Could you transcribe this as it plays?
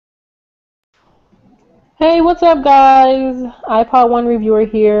Hey, what's up, guys? iPod One Reviewer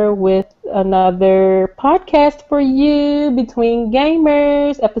here with another podcast for you between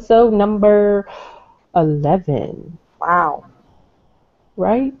gamers, episode number 11, Wow.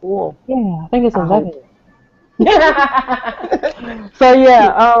 right? Cool. Yeah, I think it's I hope. 11. So yeah,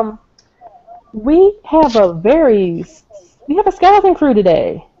 Yeah. we have we have a skeleton crew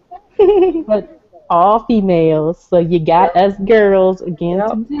today, but all females. So you got Yep. us girls again Yep.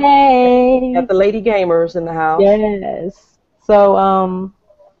 today. Got the lady gamers in the house. Yes. So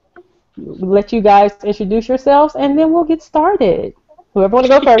let you guys introduce yourselves and then we'll get started. Whoever want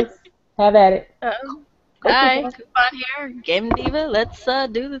to go first, have at it. Go Hi, Kuuppon. Kuuppon here, Game Diva. Let's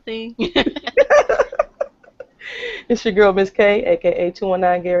do the thing. It's your girl Miss K, aka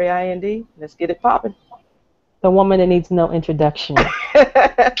 219 Gary IND. Let's get it popping. The woman that needs no introduction.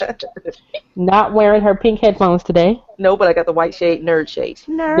 Not wearing her pink headphones today. No, but I got the white shade, nerd shades.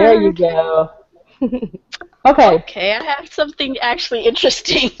 Nerd. There you go. Okay, Okay, I have something actually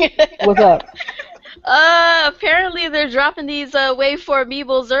interesting. what's up? Apparently they're dropping these Wave 4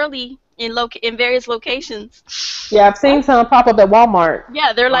 Amiibos early in various locations. Yeah, I've seen some pop up at Walmart.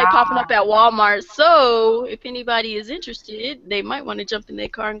 Yeah, they're like popping Wow. up at Walmart. So if anybody is interested, they might want to jump in their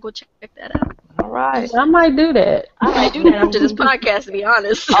car and go check that out. All right. I might do that. I might do that after this podcast, to be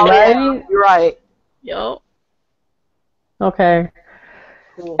honest. Oh, yeah. Right? You're right. Yo. Okay.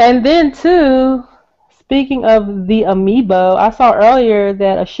 Cool. And then too, speaking of the Amiibo, I saw earlier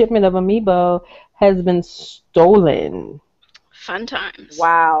that a shipment of Amiibo has been stolen. Fun times.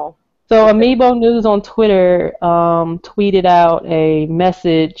 Wow. So Amiibo News on Twitter tweeted out a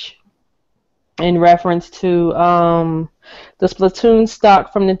message in reference to the Splatoon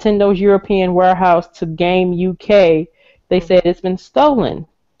stock from Nintendo's European warehouse to Game UK. They said it's been stolen,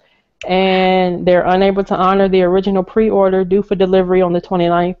 and they're unable to honor the original pre-order due for delivery on the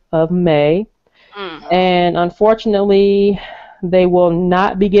 29th of May. And unfortunately, they will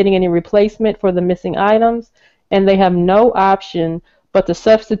not be getting any replacement for the missing items, and they have no option but to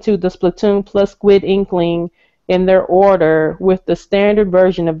substitute the Splatoon plus Squid Inkling in their order with the standard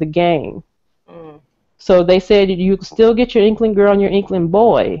version of the game. Mm. So they said you can still get your Inkling girl and your Inkling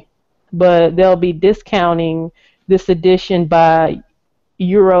boy, but they'll be discounting this edition by 10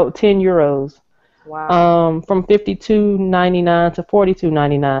 euros, Wow. from $52.99 to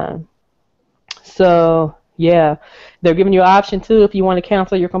 $42.99. So yeah, they're giving you an option too if you want to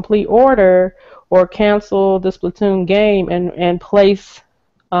cancel your complete order or cancel the Splatoon game and place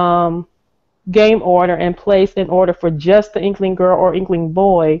game order and place an order for just the Inkling girl or Inkling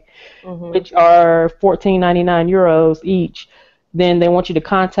boy, Mhm. which are 14.99 euros each. Then they want you to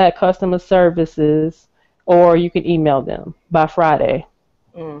contact customer services or you can email them by Friday.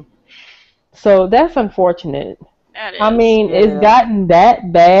 Mm. So that's unfortunate. That is. I mean, Yeah. it's gotten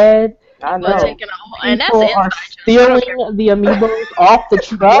that bad. I People are know. taking a whole, and that's People an are inside job. I don't care. stealing the Amiibos off the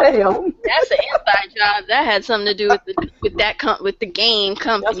truck. Damn. That's an inside job. That had something to do with the game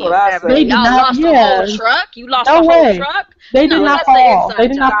company. That's what I whatever. said. They did Y'all not- lost yeah. the whole truck. You lost No the whole way. truck. They did No, not that's an fall. inside They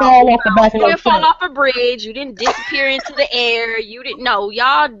did not job. fall off the back of You the didn't fall truck. off a bridge. You didn't disappear into the air. You didn't know.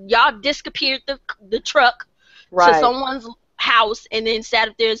 Y'all disappeared the truck to Right. someone's house and then sat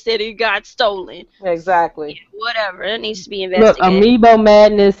up there and said it got stolen. Exactly. Whatever. It needs to be Look, investigated. Amiibo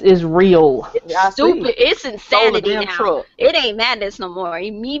madness is real. Yeah, I see. Stupid. It's Stole the insanity damn now. truck. It ain't madness no more.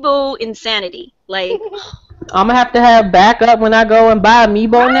 Amiibo insanity. Like, I'm gonna have to have backup when I go and buy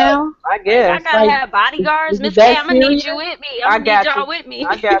Amiibo Right. now. I I guess. gotta like, have bodyguards. is it Miss that K, I'm gonna need serious? you with me. I I'm gonna got need y'all you. with me.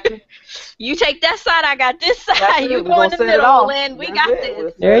 I got you. You take that side, I got this That's side. it. You We go gonna in the set it middle, off. and we That's got it. this. We'll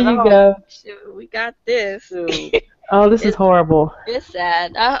set There it you off. go. Shoot, we got this. Shoot. Oh, this is It's- horrible. It's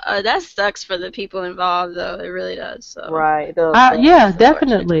sad. That sucks for the people involved, though. It really does. So. Right. It does. Yeah, It's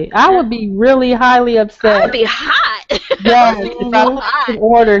definitely. I would be really highly I upset. would be hot. Yeah, I would if be I placed an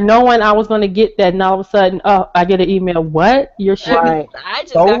order knowing I was going to get that, and all of a sudden, oh, I get an email. What? Your shipment Right. I just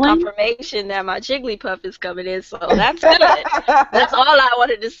stolen? got confirmation that my Jigglypuff is coming in, so that's good. That's all I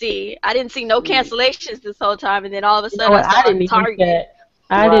wanted to see. I didn't see no cancellations this whole time, and then all of a You know sudden what? I saw I didn't even Target. check.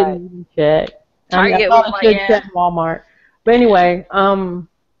 I Right. didn't even check. I mean, I Target probably was should like, check Walmart. But anyway,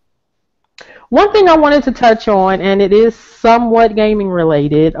 one thing I wanted to touch on, and it is somewhat gaming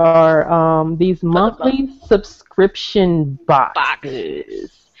related, are these monthly subscription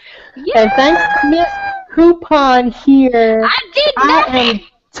boxes. Yeah, And thanks to Miss Coupon here, I did I that. am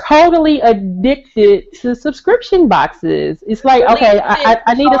totally addicted to subscription boxes. It's like, okay,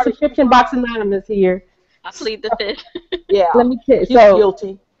 I need a subscription box anonymous here. I plead the fifth. Yeah. Let me tell you. He's So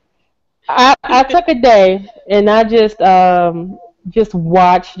guilty. I took a day and I just just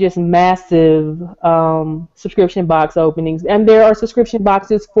watch just massive subscription box openings, and there are subscription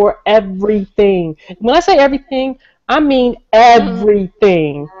boxes for everything. When I say everything, I mean Mhm.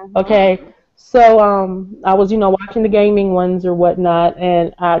 everything. Mhm. Okay, so I was watching the gaming ones or whatnot,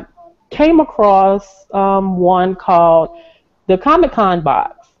 and I came across one called the Comic Con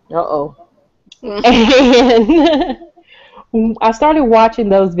box, Uh-oh. and I started watching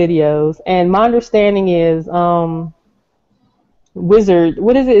those videos, and my understanding is Wizard.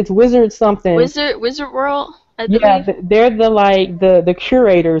 What is it? It's Wizard something. Wizard World, I Yeah, believe. they're the like the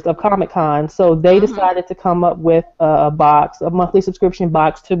curators of Comic Con. So they Mhm. decided to come up with a box, a monthly subscription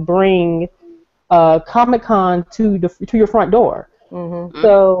box, to bring Comic Con to your front door. Mhm. Mhm.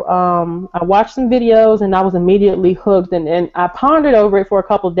 So I watched some videos and I was immediately hooked, and I pondered over it for a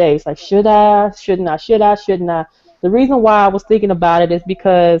couple of days. Like, should I? Shouldn't I? Should I? Shouldn't I? The reason why I was thinking about it is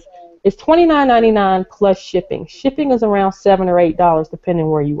because it's $29.99 plus shipping. Shipping is around $7 or $8 depending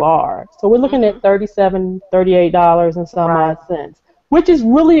where you are. So we're looking at Mhm. $37, $38 and some Right. odd cents, which is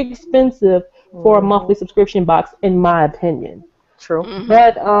really expensive for a monthly Mhm. subscription box, in my opinion. True. Mhm.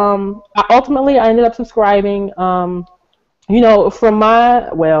 But ultimately, I ended up subscribing. From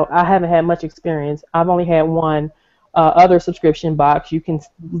well, I haven't had much experience. I've only had one other subscription box. You can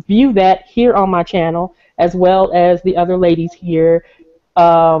view that here on my channel, as well as the other ladies here.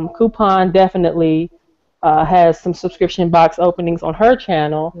 Coupon definitely has some subscription box openings on her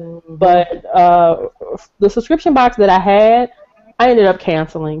channel, Mhm. but the subscription box that I had, I ended up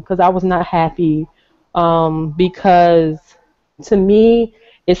canceling because I was not happy. Because to me,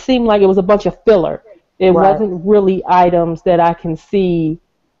 it seemed like it was a bunch of filler. It Right. wasn't really items that I can see,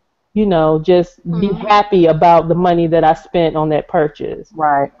 just be Mhm. happy about the money that I spent on that purchase.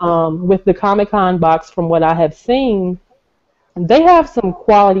 Right. With the Comic Con box, from what I have seen, they have some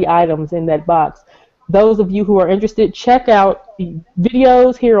quality items in that box. Those of you who are interested, check out the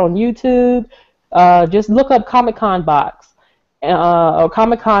videos here on YouTube. Just look up Comic Con box or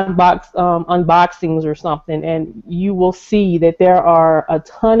Comic Con box unboxings or something, and you will see that there are a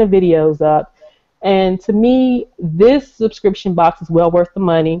ton of videos up. And to me, this subscription box is well worth the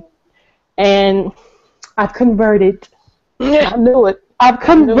money. And I've converted. I knew it. I've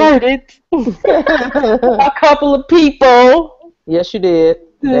I knew converted it. a couple of people Yes, you did.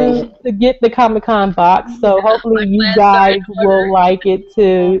 Dang it. to get the Comic Con box. So Yes, hopefully my you plans are in guys will order. like it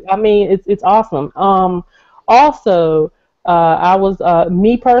too. I mean, it's awesome. Also, I was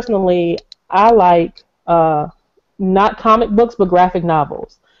me personally, I like not comic books but graphic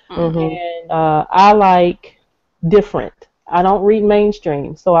novels, Mhm. Mhm. and I like different. I don't read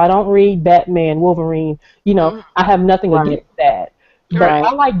mainstream, so I don't read Batman, Wolverine. Mhm. I have nothing Right. against that. But Right. Right.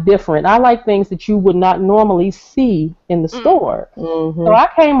 I like different. I like things that you would not normally see in the Mhm. store. So Mhm. I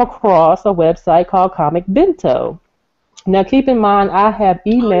came across a website called Comic Bento. Now keep in mind I have Oh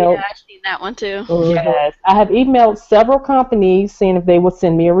yeah, emailed I've seen that one too. Mhm. yes, I have emailed several companies seeing if they would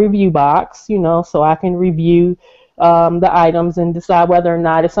send me a review box, so I can review the items and decide whether or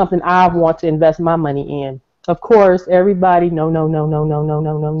not it's something I want to invest my money in. Of course, everybody, no, no, no, no, no, no,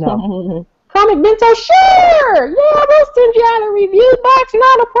 no, no, no. Comic Bento, sure, yeah, we'll send you out a review box,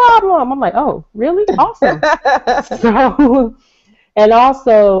 not a problem. I'm like, oh, really? Awesome. So, and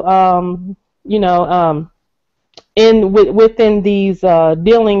also, you know, within these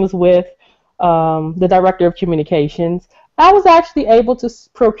dealings with the director of communications, I was actually able to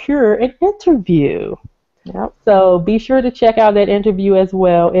procure an interview. Yep. So be sure to check out that interview as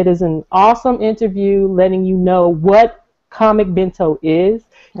well. It is an awesome interview letting you know what Comic Bento is.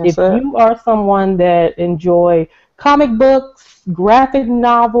 That's If it. you are someone that enjoy comic books, graphic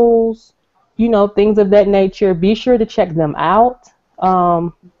novels, things of that nature, be sure to check them out.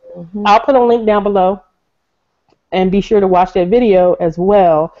 Um, Mhm. I'll put a link down below, and be sure to watch that video as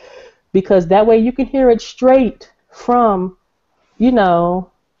well, because that way you can hear it you know,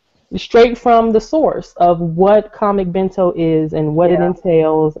 straight from the source of what Comic Bento is and what it Yeah.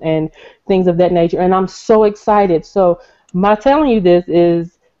 entails and things of that nature. And I'm so excited. So my telling you this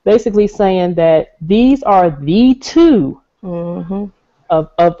is basically saying that these are the two Mhm. of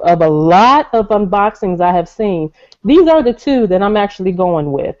a lot of unboxings I have seen. These are the two that I'm actually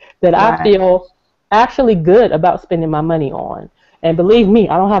going with, that I Right. feel actually good about spending my money on. And believe me,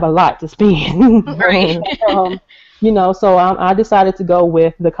 I don't have a lot to spend. Right. um, so I decided to go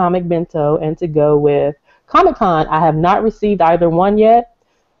with the Comic Bento and to go with Comic Con. I have not received either one yet.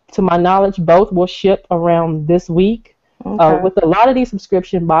 To my knowledge, both will ship around this week. Okay. With a lot of these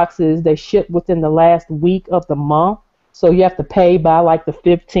subscription boxes, they ship within the last week of the month. So you have to pay by like the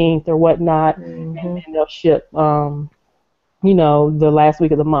 15th or whatnot, and Mhm. then they'll ship, the last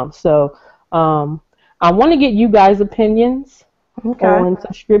week of the month. So I want to get you guys' opinions Okay. on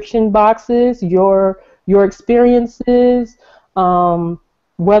subscription boxes, your experiences,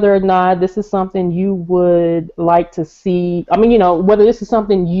 whether or not this is something you would like to see. I mean, whether this is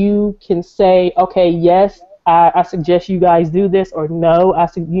something you can say, okay, yes, I suggest you guys do this, or no,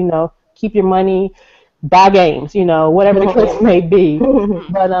 keep your money, buy games, whatever the case may be.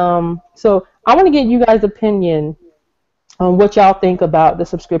 But so I want to get you guys' opinion on what y'all think about the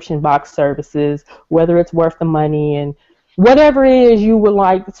subscription box services, whether it's worth the money, and whatever it is you would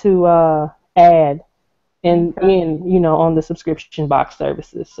like to add on the subscription box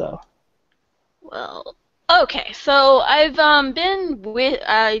services. So Well, okay. So I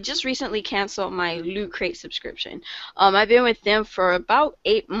just recently canceled my Loot Crate subscription. I've been with them for about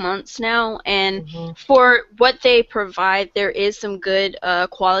 8 months now, and Mhm. for what they provide, there is some good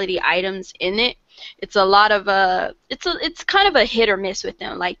quality items in it. It's a lot of it's kind of a hit or miss with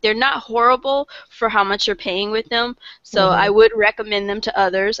them. Like they're not horrible for how much you're paying with them. So I Mhm. would recommend them to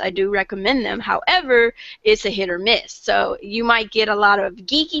others. I do recommend them. However, it's a hit or miss. So you might get a lot of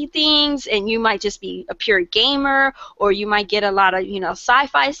geeky things, and you might just be a pure gamer, or you might get a lot of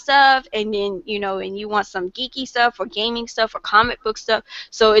sci-fi stuff, and then and you want some geeky stuff or gaming stuff or comic book stuff.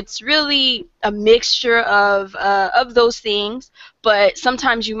 So it's really a mixture of those things. But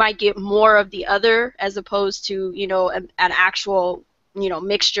sometimes you might get more of the other as opposed to an actual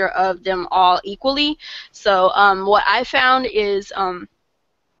mixture of them all equally. So what I found is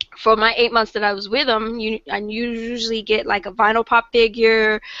for my 8 months that I was with them, you usually get like a vinyl pop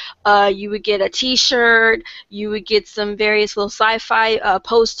figure, you would get a T-shirt, you would get some various little sci-fi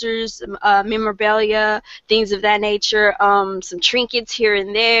posters, memorabilia, things of that nature, some trinkets here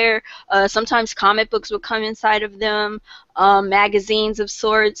and there. Sometimes comic books would come inside of them, magazines of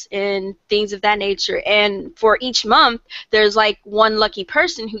sorts, and things of that nature. And for each month, there's like one lucky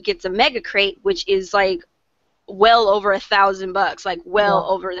person who gets a mega crate, which is like well over $1,000, like well Wow.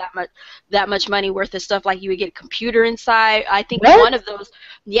 over that much money worth of stuff. Like you would get a computer inside. I think what? one of those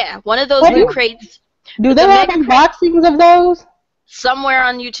Have loot you? crates, Do they the have mega crate. unboxings of those? Somewhere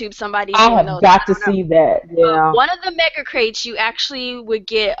on YouTube, somebody's I doing have those. I got to don't know. see that. Yeah. One of the mega crates, you actually would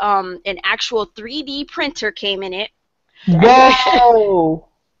get an actual 3D printer came in it. You Dang. Whoa!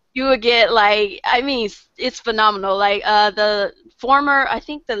 you would get like, I mean, it's phenomenal. Like the former, I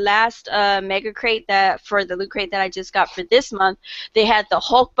think the last mega crate that for the loot crate that I just got for this month, they had the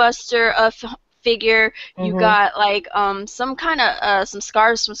Hulkbuster figure. You Mhm. got like some kind of some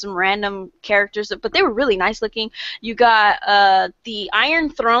scars from some random characters, but they were really nice looking. You got the Iron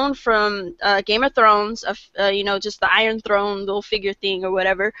Throne from Game of Thrones, just the Iron Throne little figure thing or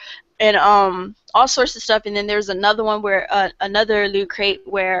whatever, and all sorts of stuff. And then there's another one where another loot crate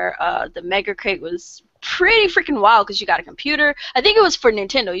where the mega crate was pretty freaking wild because you got a computer. I think it was for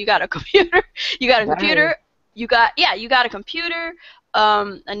Nintendo. You got a computer. You got a Dang. computer. You got a computer.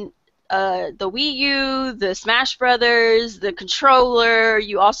 And the Wii U, the Smash Brothers, the controller.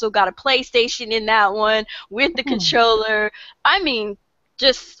 You also got a PlayStation in that one with the Hmm. controller. I mean,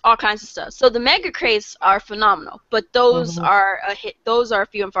 just all kinds of stuff. So the mega crates are phenomenal, but those Mhm. are a hit. Those are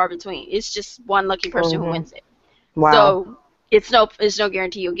few and far between. It's just one lucky person who Mhm. wins it. Wow. So it's no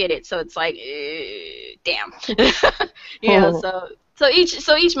guarantee you'll get it. So it's like, damn. So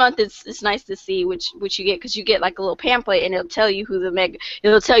each month it's nice to see which you get, because you get like a little pamphlet, and it'll tell you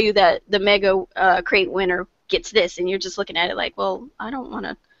that the mega crate winner gets this, and you're just looking at it like, well, I don't want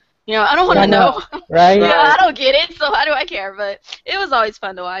I to Mhm. know. know, right? I Right. don't get it, so how do I care? But it was always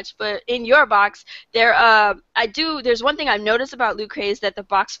fun to watch. But in your box, there's one thing I've noticed about Loot Crate is that the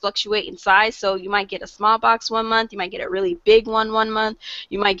box fluctuate in size. So you might get a small box one month, you might get a really big one month,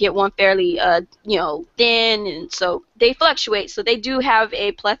 you might get one fairly thin, and so they fluctuate. So they do have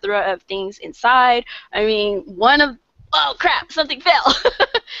a plethora of things inside. I mean, oh crap, something fell.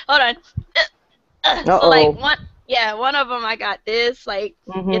 Hold on. So like Uh-oh. one of them I got this, like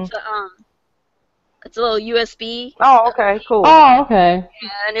Mhm. it's a it's a little USB, Oh, okay. Cool. Oh, okay.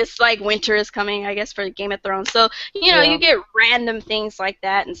 and it's like winter is coming, I guess, for Game of Thrones. So, you Yeah. get random things like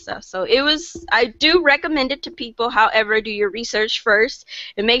that and stuff. So I do recommend it to people. However, do your research first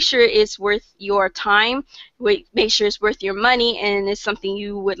and make sure it's worth your time. Make sure it's worth your money and it's something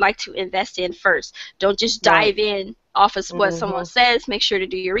you would like to invest in first. Don't just Right. dive in off of what someone Mhm. says. Make sure to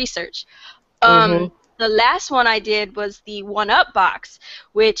do your research. Mhm. The last one I did was the One Up box,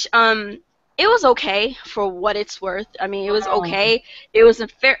 which it was okay for what it's worth. I mean, it was Mm. okay.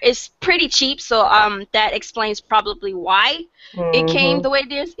 It's pretty cheap, so that explains probably why it came Mhm. the way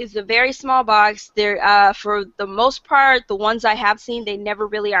it is. It's a very small box. They're for the most part, the ones I have seen, they never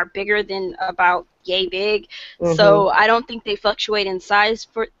really are bigger than about yay big. Mhm. So I don't think they fluctuate in size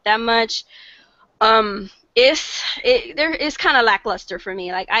for that much. It's kind of lackluster for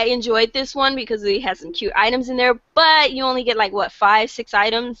me. Like, I enjoyed this one because it has some cute items in there, but you only get like what, 5, 6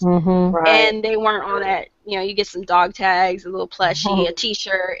 items, Mm-hmm. Right. and they weren't all that. You get some dog tags, a little plushie, a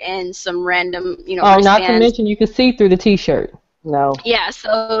T-shirt, and some random Oh, not to wristbands. mention you can see through the T-shirt. No. Yeah,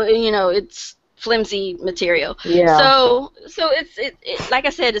 so it's flimsy material. Yeah. So like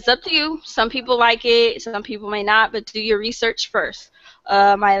I said, it's up to you. Some people like it, some people may not, but do your research first.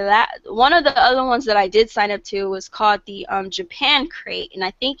 One of the other ones that I did sign up to was called the Japan Crate, and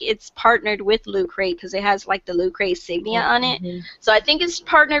I think it's partnered with Loot Crate because it has like the Loot Crate insignia on it. So I think it's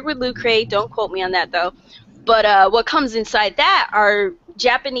partnered with Loot Crate. Don't quote me on that though. But what comes inside that are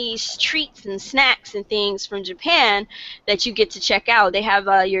Japanese treats and snacks and things from Japan that you get to check out. They have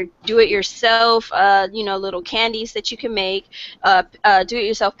your do-it-yourself, little candies that you can make,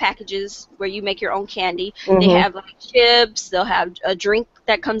 do-it-yourself packages where you make your own candy. They have like chips. They'll have a drink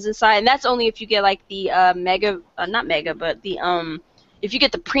that comes inside, and that's only if you get like the not mega, but the if you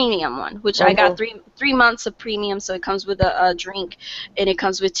get the premium one, which I got 3 months of premium, so it comes with a drink, and it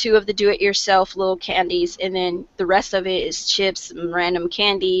comes with 2 of the do-it-yourself little candies, and then the rest of it is chips and random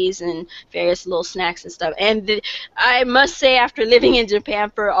candies and various little snacks and stuff. And I must say, after living in Japan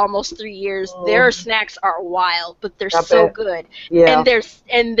for almost 3 years, their snacks are wild, but they're so good. Yeah.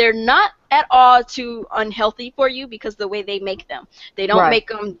 And they're not at all too unhealthy for you because the way they make them. They don't make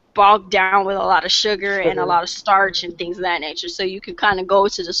them bogged down with a lot of sugar and a lot of starch and things of that nature. So you can kind of go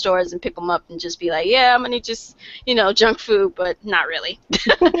to the stores and pick them up and just be like, yeah, I'm going to just, junk food, but not really.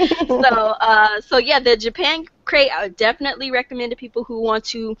 So yeah, the Japan Crate, I would definitely recommend to people who want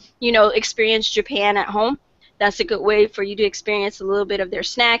to, experience Japan at home. That's a good way for you to experience a little bit of their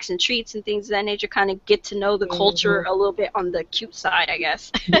snacks and treats and things of that nature, kind of get to know the culture a little bit on the cute side, I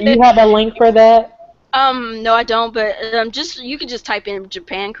guess. Do you have a link for that? No, I don't, but you can just type in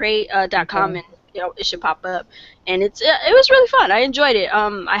japancrate.com and it should pop up. And it was really fun. I enjoyed it.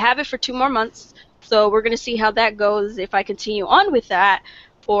 I have it for 2 more months, so we're going to see how that goes, if I continue on with that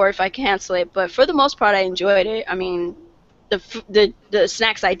or if I cancel it. But for the most part, I enjoyed it. I mean, the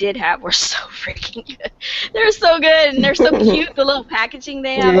snacks I did have were so freaking good. They're so good, and they're so cute. The little packaging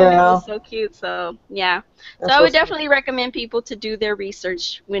they have is so cute. So yeah, so I would definitely recommend people to do their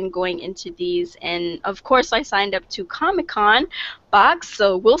research when going into these. And of course, I signed up to Comic-Con box,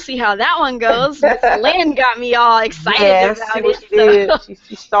 so we'll see how that one goes. Miss Lynn got me all excited about it.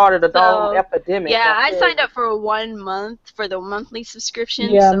 She started a dog epidemic. Yeah, I signed up for 1 month for the monthly subscription.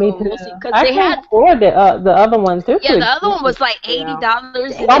 Yeah, so me too. We'll see, I can't afford the other ones. They're the other one was like $80.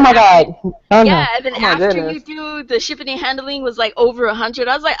 Oh my God! Yeah, and then after you do the shipping and handling was like over $100.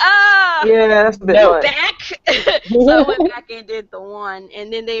 I was like, yeah, that's a bit much. Back. So I went back and did the one,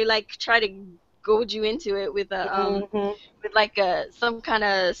 and then they like try to goad you into it with a with like some kind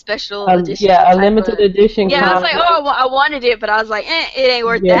of special edition. Yeah, a limited edition. Yeah, I was like, oh, I wanted it, but I was like, it ain't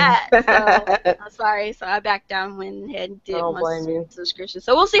worth that. So I'm sorry. So I backed down, went ahead and did one subscription.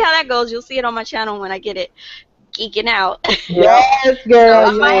 So we'll see how that goes. You'll see it on my channel when I get it. Geeking out. Yes, girl. So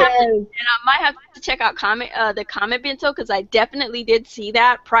I might have to check out the comment bento, because I definitely did see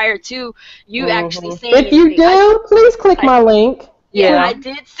that prior to you actually saying it. If you do, please click my link. Yeah, I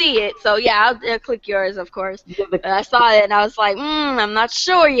did see it. So yeah, I'll click yours, of course. But I saw it and I was like, I'm not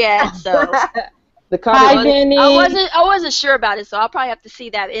sure yet. So I wasn't sure about it. So I'll probably have to see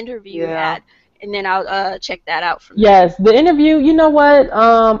that interview you had, and then I'll check that out from Yes, the interview. You know what?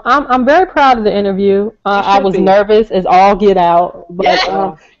 I'm very proud of the interview. I was nervous as all get out,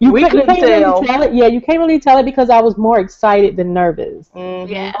 but you can't really tell it. Yeah, you can't really tell it because I was more excited than nervous.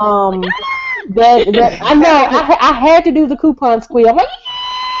 Yeah. That I know. I had to do the coupon squeal. I'm like,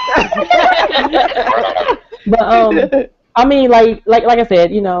 but I mean, like I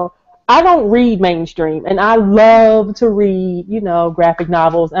said, I don't read mainstream, and I love to read, graphic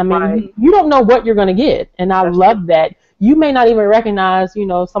novels. I mean, you don't know what you're going to get, and I love that. You may not even recognize,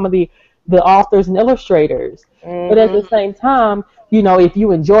 some of the authors and illustrators, but at the same time, if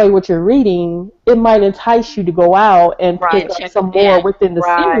you enjoy what you're reading, it might entice you to go out and pick up some more within the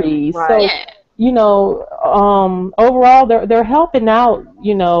series. So, overall, they're helping out,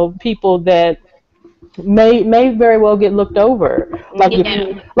 people that may very well get looked over. Like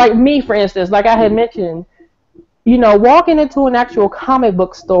me, for instance, like I had mentioned, walking into an actual comic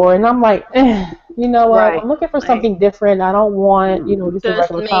book store, and I'm like, I'm looking for something different. I don't want, just a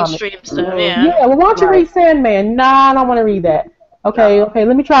regular mainstream comic. Stuff, well, why don't you read Sandman? Nah, I don't want to read that. Okay,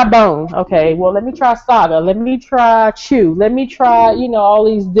 let me try Bone. Okay, well, let me try Saga. Let me try Chew. Let me try, all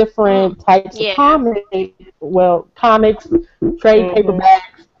these different types of comics, trade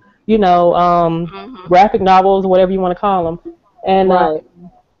paperbacks, graphic novels, whatever you want to call them. And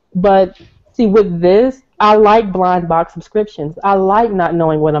but see, with this, I like blind box subscriptions. I like not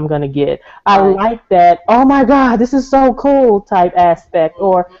knowing what I'm gonna get. I Right. like that, oh my God, this is so cool type aspect.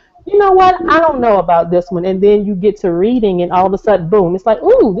 Or, you know what, I don't know about this one. And then you get to reading and all of a sudden, boom, it's like,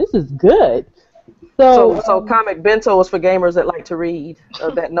 ooh, this is good. So, So comic bento is for gamers that like to read,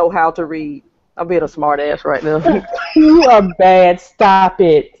 that know how to read. I'm being a smart ass right now. you are bad. Stop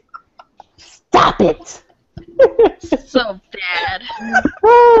it. Stop it. So bad.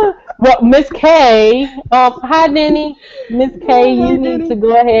 Well, Miss K, hi Denny. Miss K, Hey, you need Diddy. to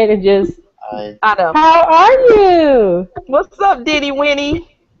go ahead and just. I I know. How are you? What's up, Diddy Winnie?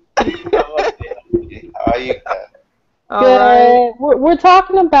 how are you guys? All right. Good. We're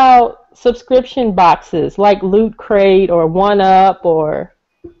talking about subscription boxes like Loot Crate or One Up or.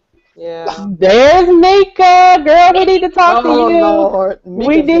 Yeah. There's Mika. Girl, we need to talk to Oh you. Lord, We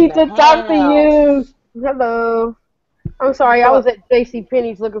Mika's in need the to talk to you. house. Hello. I'm sorry, I was at J.C.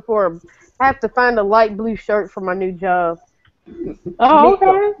 Penney's looking for a. I have to find a light blue shirt for my new job. Oh, Mika,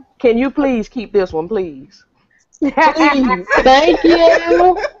 okay. can you please keep this one, please? Please. Thank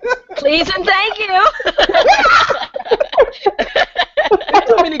you. Please and thank you. There's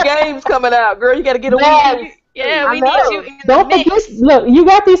too many games coming out, girl. You got to get a Yes. week. Yeah, I we know. need you in the Don't mix. forget, look, you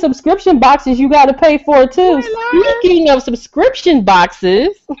got these subscription boxes you got to pay for too. Speaking of subscription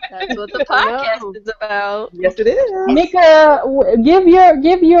boxes, That's what the I know. podcast is about. Yes, it is. Mika, give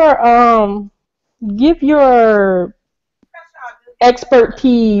your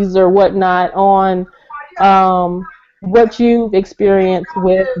expertise or whatnot on what you've experienced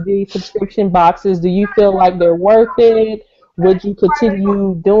with the subscription boxes. Do you feel like they're worth it? Would you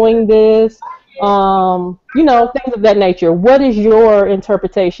continue doing this? Things of that nature. What is your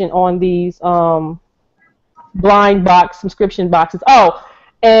interpretation on these blind box subscription boxes? Oh,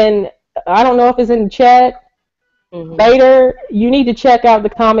 and I don't know if it's in the chat. Later, you need to check out the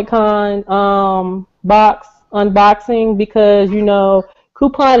Comic-Con box unboxing because,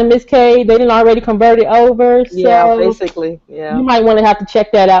 Kuuppon and Miss K, they didn't already convert it over. Yeah, So basically. Yeah. you might want to have to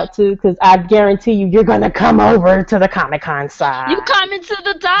check that out too because I guarantee you're going to come over to the Comic-Con side. You coming to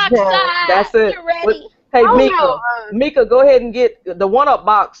the dark Yeah, side. That's it. You're ready. Hey, Oh, Mika. no, Mika, go ahead and get the one-up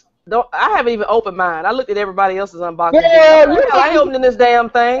box. I haven't even opened mine. I looked at everybody else's unboxing. Yeah, I ain't opening this damn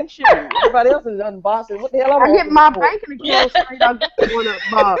thing. Shoot. Everybody else is unboxing. What the hell am I I get opening my for? banking account straight. I'll get the one up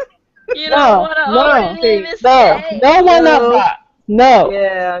box. You don't want to open it, Miss K. No one up No. box. No.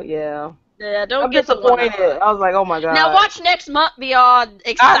 Yeah, yeah. Yeah, don't I'm get the one disappointed. up. I was like, oh my god. Now watch next month be all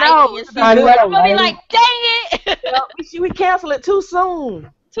exciting know. and I stuff. know, I'm gonna be right? like, dang it! Well, we cancel it too soon.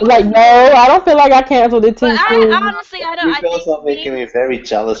 Like, no, I don't feel like I canceled it too But soon. I honestly, I don't. You I girls think are making me very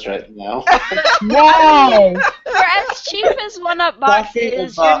jealous right now. Why? for as cheap as one up box Talking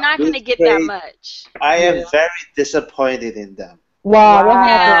is, you're about not gonna Loot get that Crate, much. I am Yeah. very disappointed in them. Why? What Wow.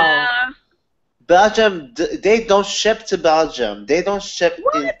 happened? Yeah. Belgium, they don't ship to Belgium. They don't ship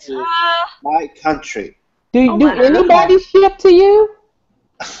into my country. Do my God. anybody ship to you?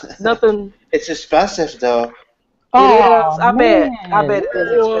 Nothing. It's expensive though. Oh, It is. I bet. I man. bet it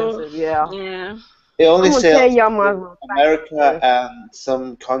is expensive. Yeah. Yeah. It only I'm gonna tell sells y'all my in America and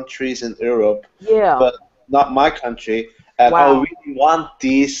some countries in Europe, Yeah. but not my country. And I Wow. really want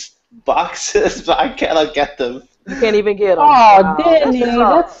these boxes, but I cannot get them. You can't even get them. Oh, Denny,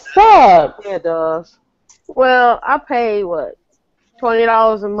 that sucks. Yeah, it does. Well, I pay what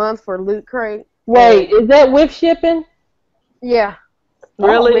 $20 a month for Loot Crate. Wait, is that with shipping? Yeah,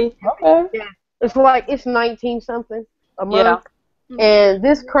 Really? Okay. it's 19 something a Yeah. month. And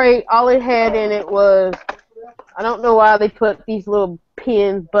this crate, all it had in it was, I don't know why they put these little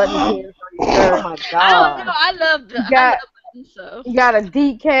pins, button pins on your Oh shirt. my I don't god. know. I love the. You got- I love buttons, so. You got a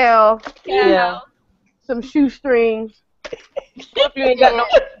decal, Yeah. some shoestrings, What if you ain't got no?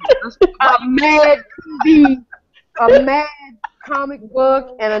 a mad TV, a mad comic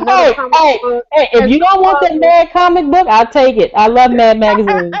book, and another Hey, comic book, if you don't want that Mad comic book, I'll take it. I love Mad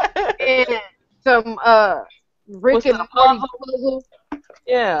magazine. and some Rick What's and that, Morty puzzle,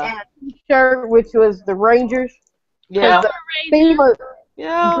 Yeah. and a t-shirt, which was the Rangers. Yeah. The theme of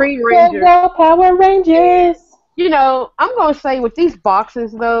Yeah. Green Go, Ranger. go, Power Rangers. I'm gonna say with these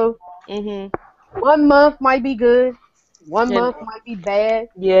boxes though, Mhm. 1 month might be good, one Yeah. month might be bad.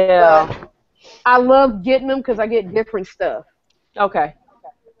 Yeah. I love getting them because I get different stuff. Okay.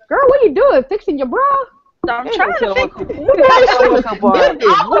 Girl, what are you doing? Fixing your bra? I'm trying to fix it.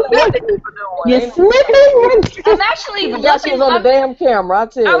 You're slipping. I'm actually Even got she was on the damn camera. I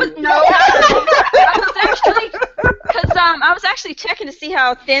tell I was you. no. I was actually because I was actually checking to see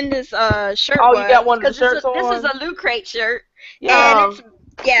how thin this shirt Oh, was. you got one of the 'cause this shirts is, This is on? a Loot Crate shirt, Yeah. and it's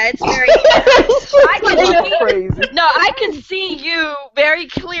Yeah, it's very. I can That's see. crazy. No, I can see you very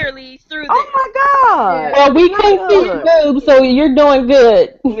clearly through this. Oh my God. Well, we can't see your boobs, so you're doing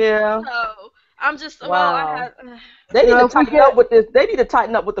good. Yeah. So I'm just well. Wow. I have. They need to if we tighten up with this. They need to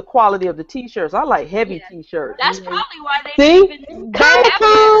tighten up with the quality of the t-shirts. I like heavy Yeah. t-shirts. That's probably why they See? didn't even Comic have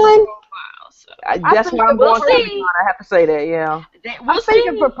Con. this profile. So That's think why I'm we'll going to see. I have to say that. Yeah. We'll I think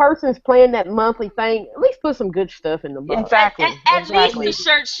if see. a person's playing that monthly thing, at least put some good stuff in the box. Exactly. At least Exactly. the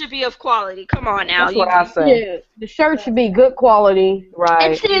shirt should be of quality. Come on now. That's what I say. Yeah, the shirt should be good quality. And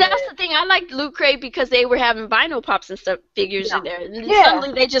Right. see, that's the thing. I liked Loot Crate because they were having vinyl pops and stuff figures in there. And then Yeah.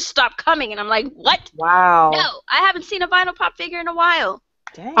 suddenly they just stopped coming, and I'm like, what? Wow. No, I haven't seen a vinyl pop figure in a while.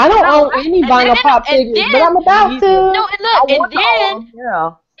 Dang. I don't own any and vinyl then- pop and figures, but then- I'm about to. No, and I look, and want to then own 'em.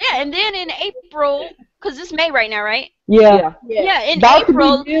 Yeah. yeah, and then in April, because it's May right now, right? Yeah. Yeah, in About to be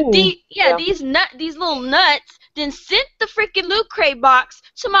April, June. Yeah. these little nuts then sent the freaking Loot Crate box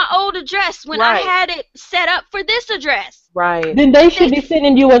to my old address when I Right. had it set up for this address. Right. Then they should be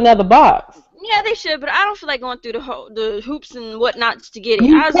sending you another box. Yeah, they should, but I don't feel like going through the hoops and whatnots to get it.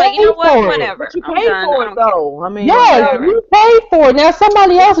 You I was like, you know paid what, for it. whatever. But you I'm paid done. for I it don't care. though. I mean. Yes, whatever. you paid for it. Now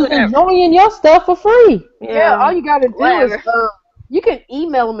somebody else is Whatever. enjoying your stuff for free. Yeah, all you gotta do Whatever. is you can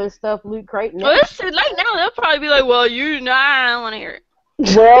email them and stuff, Loot Crate. And Well, it's too late now. They'll probably be like, well, I don't want to hear it.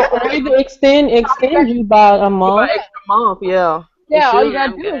 Well, or either extend you by a For month. an extra month. Yeah. yeah, all you Yeah,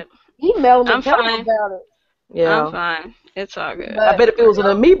 gotta I'm do is good. email them I'm and tell them fine. about it. Yeah. I'm fine. It's all good. I bet if it was an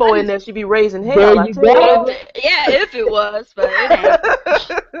Amiibo in there, she'd be raising hell. There I you tell you. go. Yeah, if it was, but it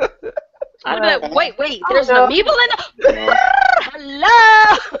ain't. I'd be like, wait, there's an know. Amiibo in the...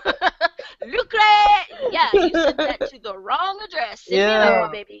 Hello! Look at yeah, you sent that to the wrong address. Send me Yeah. another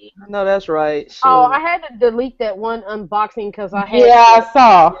one, baby. No, that's right. Oh, Shoot. I had to delete that one unboxing because I had Yeah, I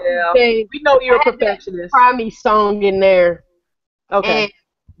saw. Yeah. the We know you're a I had that perfectionist. Cry Me song in there. Okay. And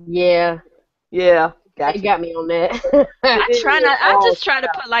yeah, Yeah. they Gotcha. got me on that. I just try to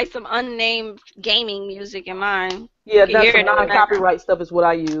put like some unnamed gaming music in mine. Yeah, can that's hear some it in the non-copyright stuff is what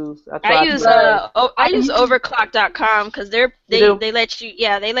I use. I use overclock.com because they do? let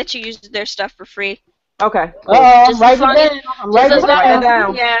you use their stuff for free. Okay. Oh, Just write as it long down. I'm Just writing as it long write as, it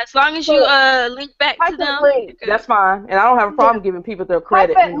down. yeah, as long as you link back to Type that them. link. you're good. That's fine. And I don't have a problem giving people their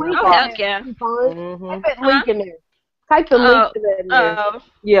credit. Type that link Oh, in heck there. yeah. You find? Mm-hmm. Type that link in there. Type the link to that in there.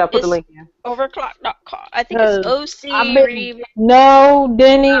 Yeah, put It's the link in. overclock.com. I think it's I've been- OC. No,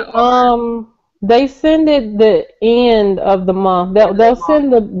 Denny. They send it the end of the month. They'll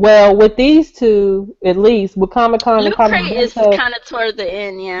send with these two at least with Comic Con and Loot Comic Crate is Con. kind of toward the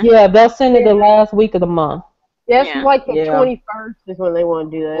end, yeah. Yeah, they'll send it the last week of the month. That's Yeah. like the Yeah. 21st is when they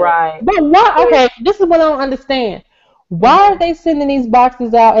want to do that. Right. But why? Okay, this is what I don't understand. Why are they sending these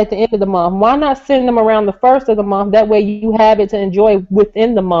boxes out at the end of the month? Why not send them around the first of the month? That way you have it to enjoy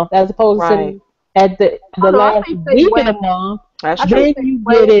within the month, as opposed to sending at the know, I last think they week of wait. the month. That's I true. Then think they you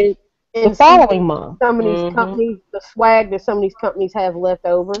wait get it the And following month. some of these Mhm. companies, the swag that some of these companies have left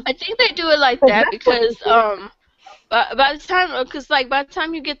over. I think they do it like But that that's what because they by the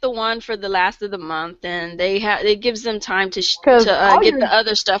time you get the one for the last of the month, then it gives them time to 'Cause all get your- the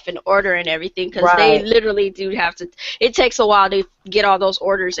other stuff in order and everything because they Right. literally do have to. It takes a while to get all those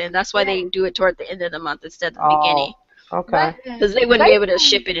orders in. That's why they do it toward the end of the month instead of the beginning Okay. because they wouldn't be able to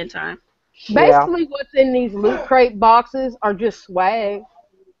ship it in time. Basically, what's in these Loot Crate boxes are just swag.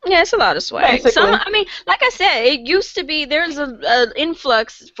 Yeah, it's a lot of swag. Basically. I mean, like I said, it used to be there's a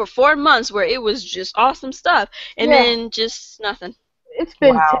influx for 4 months where it was just awesome stuff, and Yeah. then just nothing. It's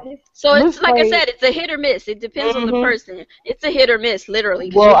been Wow. So Loot it's like I Crate- said, it's a hit or miss. It depends on the Mhm. person. It's a hit or miss, literally.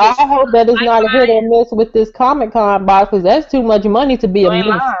 'cause Well, you I just- hope that it's not a hit or miss with this Comic Con box, because that's too much money to be a Ain't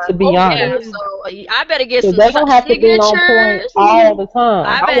miss, lying. to be yeah, honest. so I better get So some they're gonna have to be on point signatures. all the time.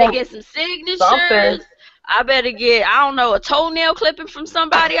 I I better want get some signatures. something. I better get, I don't know, a toenail clipping from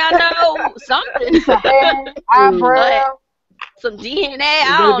somebody I know. Something. It's a hair, eyebrow. Some DNA. There's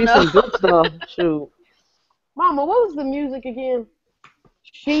I gonna don't be know. some good stuff. Shoot. Mama, what was the music again?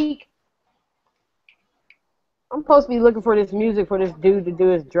 Chic. I'm supposed to be looking for this music for this dude to do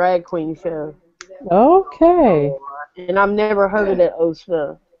his drag queen show. Okay. And I've never heard of that old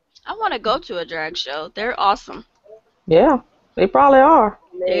stuff. I want to go to a drag show. They're awesome. Yeah, they probably are.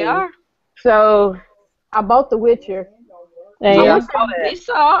 They are. So, I bought The Witcher. And Yeah, I saw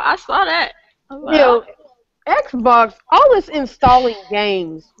that. I saw that. You know, Xbox, all this installing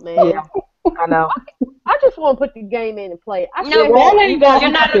games, man. Yeah. I know. I just want to put the game in and play. I No, said, that ain't gonna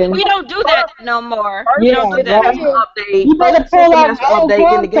you're not. happen. We don't do that no more. We Yeah, don't do that. right. anymore. Update. you better pull System out has to the old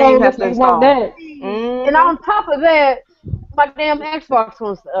update, then the game has to console if you want install. that. Mm. and on top of that, my damn Xbox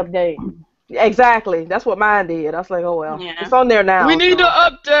wants to update. Exactly. That's what mine did. I was like, oh well, Yeah. it's on there now. We need so. to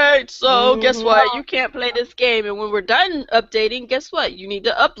update, so guess Mhm. what? You can't play this game, and when we're done updating, guess what? You need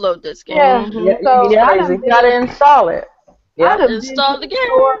to upload this game. Yeah. Yeah, So it's I done crazy. You gotta been, install it. I Yep. done been to Install the the game.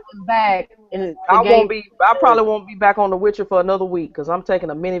 store and back, and the I game. won't be. I probably won't be back on The Witcher for another week because I'm taking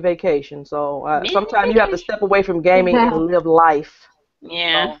a mini vacation. So Mini sometimes you have to vacation. step away from gaming and live life.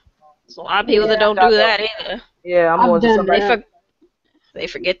 Yeah. So There's a lot of people Yeah, that don't do that either. yeah, I'm I've going to done somebody. They that. they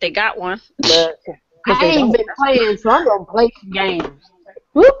forget they got one. Because I they ain't don't. been playing, so I'm gonna play some games.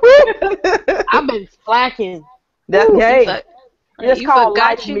 Whoop whoop. I've been slacking. That You, hey, for, it's you called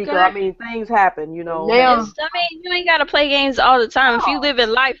life, forgot you Mika. got. I mean, things happen, you know. Now, I mean, you ain't gotta play games all the time. If you live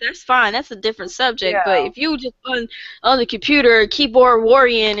in life, that's fine. That's a different subject. But Yeah. if you just on the computer, keyboard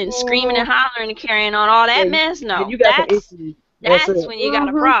warring and screaming Mhm. and hollering and carrying on all that Yeah, mess, then no, you got some issues. That's that's it. when you got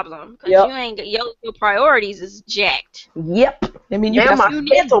a problem. Cause Yep. you ain't got your priorities is jacked. Yep. I mean, you now got my some You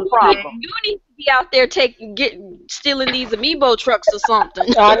need, mental problem. you need to be out there stealing these Amiibo trucks or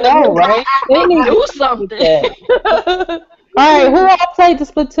something. I know, right? They need Do to do something. that. All right, who all played the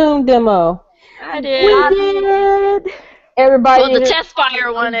Splatoon demo? I We did. did. Everybody. Well, the in here?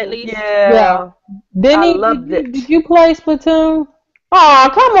 Testfire one at least. Yeah. Denny, I loved it. did you play Splatoon? Oh,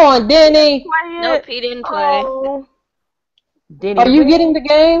 come on, Denny. Play Nope, it. he didn't play. Oh. Denny Are you Win. getting the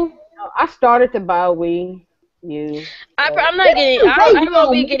game? I started to buy Wii U. I'm not getting. I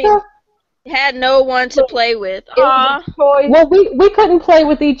won't be getting. Had no one to play with. It was a choice. Well, we couldn't play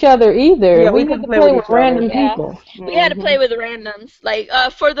with each other either. Yeah, we we had couldn't to play play with with each other. random Yeah. people. We had to play Mhm. with randoms. Like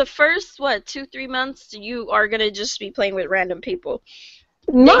for the first 2-3 months, you are gonna just be playing with random people.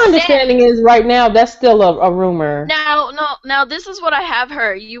 My understanding is right now that's still a rumor. Now this is what I have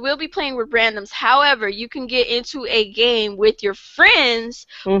heard. You will be playing with randoms. However, you can get into a game with your friends,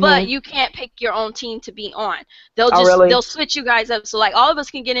 but you can't pick your own team to be on. They'll switch you guys up. So like all of us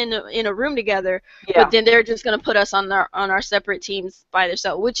can get in a room together, Yeah. but then they're just gonna put us on our separate teams by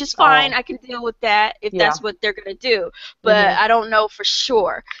themselves, which is fine. I can deal with that if that's what they're gonna do. But I don't know for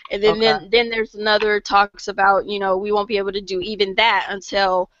sure. And then there's another talks about we won't be able to do even that until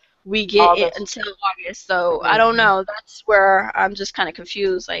we get it until August. So I don't know. That's where I'm just kind of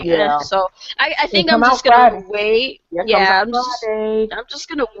confused. Like, so I think I'm just gonna wait. Yeah, I'm just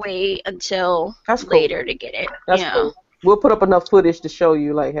gonna wait until later to get it. That's cool. We'll put up enough footage to show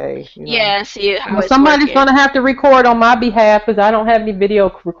you, like, hey. Yeah, see how it's somebody's working. gonna have to record on my behalf because I don't have any video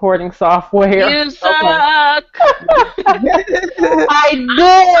recording software. You suck. I do.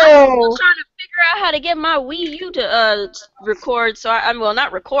 I'm trying to figure out how to get my Wii U to record. So I'm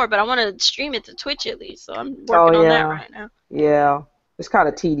not record, but I want to stream it to Twitch at least. So I'm working on that right now. Yeah, it's kind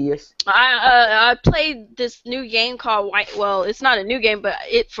of tedious. I played this new game called White. Well, it's not a new game, but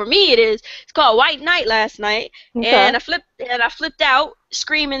for me it is. It's called White Knight last night, and I flipped out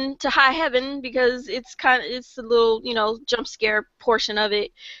screaming to high heaven because it's a little jump scare portion of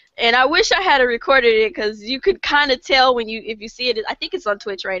it. And I wish I had recorded it because you could kind of tell if you see it. I think it's on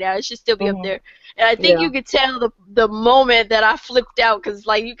Twitch right now. It should still be up there. And I think you could tell the moment that I flipped out because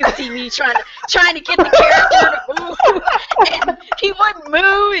like you could see me trying to get the character to move, and he wouldn't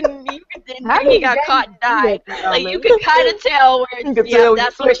move, and he got caught and died. Like you could kind of tell where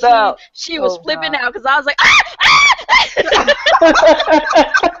that's where she was flipping out because I was like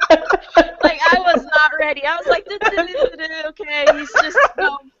like I was not ready. I was like okay, he's just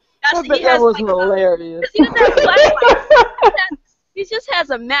That was hilarious. He doesn't have flashlights. He just has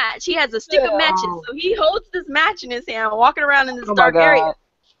a match. He has a stick of matches. So he holds this match in his hand, walking around in this dark area.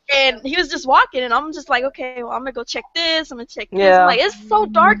 And he was just walking, and I'm just like, okay, well, I'm going to go check this. I'm going to check this. I'm like, it's so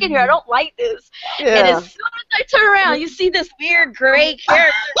dark in here. I don't like this. And as soon as I turn around, you see this weird gray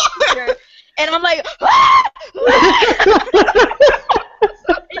character. And I'm like,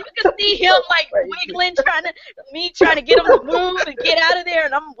 you can see him like wiggling, trying to get him to move and get out of there,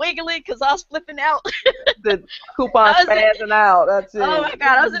 and I'm wiggling because I was flipping out. The Kuuppon spazzing out. That's it. Oh my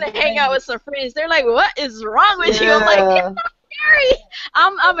god, I was in a hangout with some friends. They're like, "What is wrong with you?" I'm like, "It's so scary."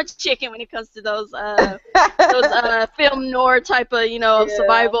 I'm a chicken when it comes to those film noir type of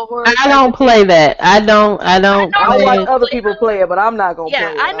survival horror. I don't play that. I don't. I watch other people play it, but I'm not gonna play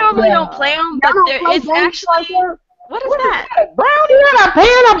it. I normally don't play them, but it's actually. What is that? Brownie? You got a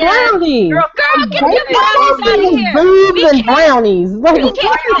pan of brownies. Girl, get the brownies out of here. Boobs and brownies. We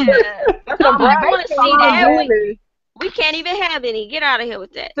can't. I want to see that. Really? We can't even have any. Get out of here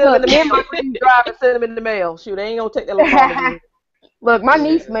with that. Send them in the mail. You drive and send them in the mail. Shoot, they ain't gonna take that long. Look, my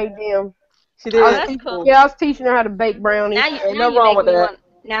niece made them. She did. Oh, that's cool. Yeah, I was teaching her how to bake brownies. Ain't nothing wrong with that.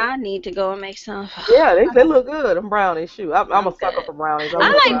 Now I need to go and make some. Yeah, they look good. Them brownies. Shoot, I'm a sucker for brownies.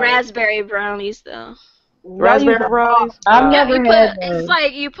 I like raspberry brownies though. Raspberry brownies. I've Yeah, never had those. it's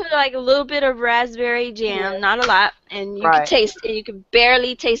like you put like a little bit of raspberry jam, not a lot, and you can Right. taste it. You can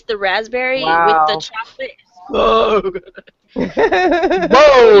barely taste the raspberry with the Wow. chocolate. So good.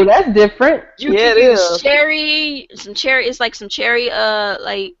 Whoa, that's different. You Yeah, can it use is. cherry, some cherry. It's like some cherry,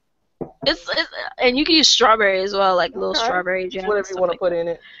 like it's and you can use strawberry as well, like little Okay. strawberry jam. Whatever and you stuff want to like put in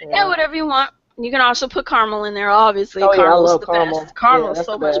it. yeah, whatever you want. You can also put caramel in there, obviously. Oh yeah, I Caramel's love the caramel. best. Caramel's Yeah, that's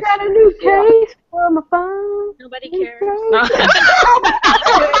so the much best. better. Got a new Yeah. case for my phone. Nobody New cares. case. No.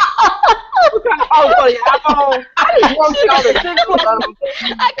 Oh, for your iPhone. I just want to see all the signals.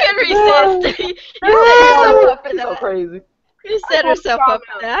 I couldn't resist. You set yourself up for So that. crazy. You set herself up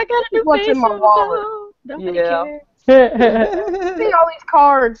for that. I got a new What's in face my on the wallet? phone. Nobody Yeah. cares. See all these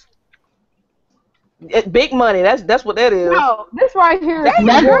cards. Big money. That's what that is. No, this right here is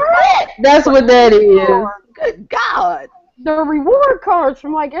That's what that is. Good God. the reward cards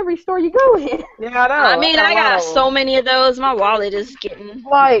from like every store you go in. Yeah, I know. I mean, I got so so many of those. My wallet is getting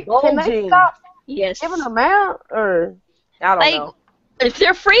Like, Gold can they jeans. stop yes. giving them out or? I don't Like, know. if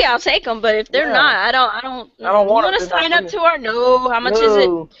they're free, I'll take them. But if they're Yeah. not, I don't. I don't want You want it to to not sign up be- to our? No. How much is it?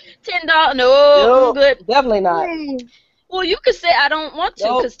 No. $10. No, I'm good. Definitely not. Well, you could say I don't want to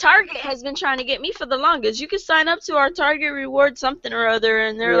Nope. because Target has been trying to get me for the longest. You could sign up to our Target reward something or other,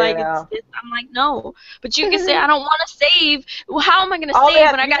 and they're like, Yeah. I'm like, no. But you can say I don't want to save. Well, how am I going to All save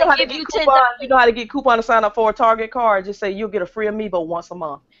that- when I you know got how to to give you get $10? coupon. You know how to get coupon to sign up for a Target card. Just say you'll get a free Amiibo once a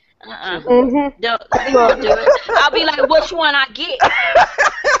month. Mm-hmm. No, they won't do it. I'll be like, which one I get?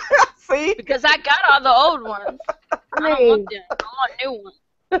 See? Because I got all the old ones. I don't want them. I want new ones.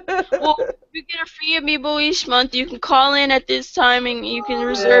 Well, you get a free Amiibo each month. You can call in at this time and you can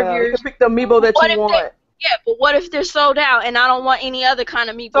reserve Yeah, your. you can pick the Amiibo that What you if want. Yeah, but what if they're sold out and I don't want any other kind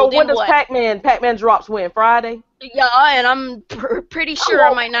of Amiibo? So then when does what? Pac-Man drops when? Friday? Yeah, and I'm pretty sure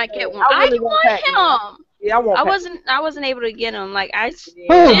I might not get one. I really I want want Pac-Man. him. Yeah, I want. I wasn't able to get him. Like Who, this,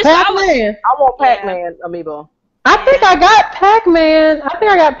 I was- Pac-Man? I want Yeah. Pac-Man Amiibo. I think I got Pac-Man. I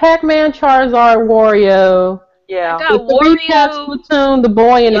think I got Pac-Man, Charizard, Wario. Yeah. I got The three packs, Wario. Platoon, the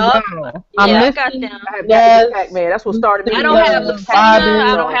boy, and Yup. the girl. Yeah, I I'm got missing. them. I have Yes. got to get Pac-Man. That's what started me. I don't have Robin. Lucina,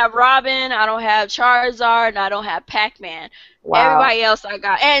 I don't have Robin, I don't have Charizard, and I don't have Pac-Man. Wow. Everybody else I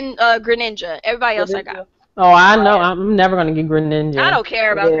got. And Greninja. Everybody else I got. Oh, I know. I'm never gonna get Greninja. I don't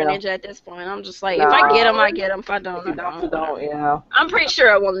care about Yeah. Greninja at this point. I'm just like, No. if I get him, I get him. If I don't, I You don't. don't, yeah. I'm pretty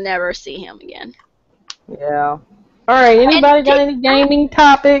sure I will never see him again. Yeah. All right. Anybody And got any gaming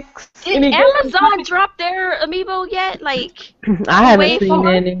topics? Did Any Amazon drop their Amiibo yet? Like I haven't Wait seen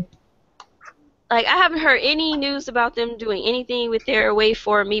for it? any. I haven't heard any news about them doing anything with their Wave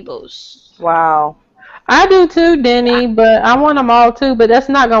 4 Amiibos. Wow. I do too, Denny, but I want them all too. But that's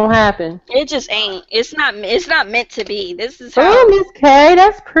not gonna happen. It just ain't. It's not meant to be. This is Oh, how. Miss K,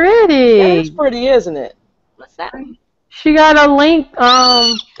 that's pretty. That's pretty, isn't it? What's that? She got a link.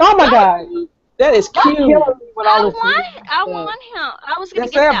 Oh my God. That is cute. I want him. I was gonna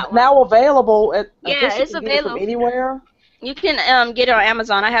That's get that one. now available at. I Yeah, guess you it's can get it from available. anywhere. You can get it on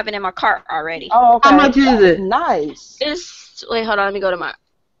Amazon. I have it in my cart already. Oh, okay. How much is it? Nice. Wait, hold on. Let me go to my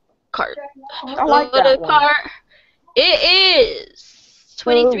cart. I like Go to that the one. cart. It is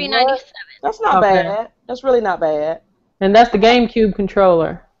 $23.97. That's not Okay. bad. That's really not bad. And that's the GameCube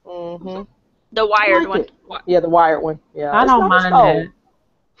controller. Mhm. The wired like one. Yeah, the wired one. Yeah. I it's don't nice, mind though.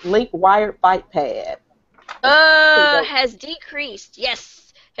 that. Link wired fight pad. Has decreased.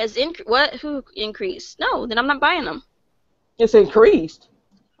 Yes. What? Who increased? No, then I'm not buying them. It's increased.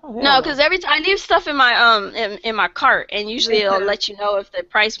 Oh, hell No, because every time I leave stuff in my in my cart, and usually it'll let you know if the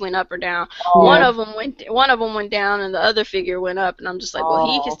price went up or down. Oh. One of them went down, and the other figure went up, and I'm just like,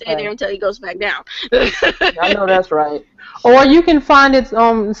 well, he can stay okay. there until he goes back down. I know that's right. Or you can find it.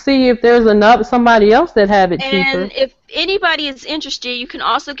 See if there's somebody else that have it cheaper. And if anybody is interested, you can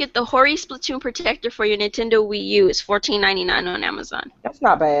also get the Hori Splatoon protector for your Nintendo Wii U. It's $14.99 on Amazon. That's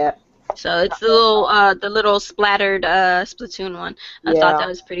not bad. So it's the little splattered Splatoon one. I thought that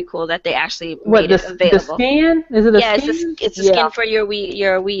was pretty cool that they actually What made it the available. skin? Is it a Yeah, skin? it's a Yeah. skin for your Wii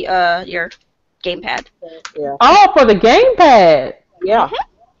your gamepad. Yeah. Oh, for the gamepad. Yeah.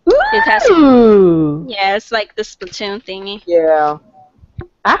 It has Ooh, yeah, it's like the Splatoon thingy. Yeah.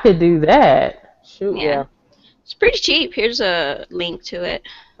 I could do that. Shoot. Yeah. Yeah. It's pretty cheap. Here's a link to it.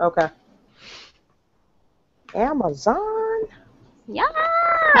 Okay. Amazon. Yeah.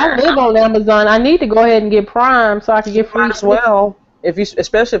 I live on Amazon. I need to go ahead and get Prime so I can get free. Might as well.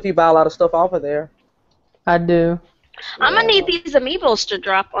 Especially if you buy a lot of stuff off of there. I do. I'm gonna need these Amiibos to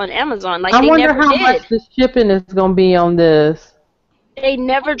drop on Amazon. Like I they wonder never how did. much the shipping is gonna be on this. They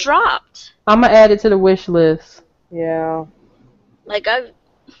never dropped. I'm gonna add it to the wish list. Yeah. Like I.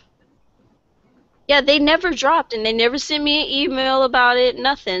 Yeah, they never dropped, and they never sent me an email about it,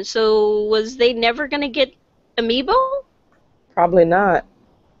 nothing. So was they never gonna get Amiibo? Probably not.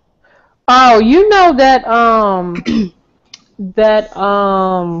 Oh, you know that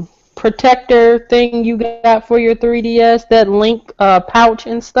protector thing you got for your 3DS, that link pouch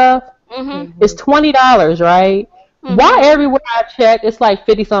and stuff. It's Mm-hmm. $20, right? Why Mm-hmm. everywhere I check, it's like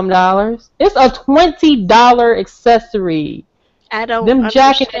 50 some dollars? It's a $20 accessory. I don't Them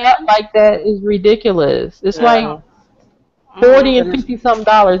jacking it up understand. like that is ridiculous. It's like Yeah. Mm. 40 Mm. and 50 some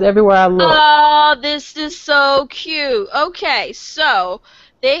dollars everywhere I look. Oh, this is so cute. Okay, so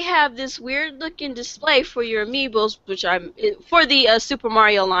they have this weird looking display for your amiibos, which for the Super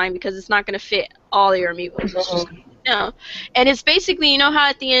Mario line because it's not going to fit all your amiibos. It's just Mhm. and it's basically how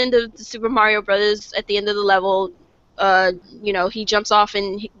at the end of the Super Mario Brothers, at the end of the level, uh, he jumps off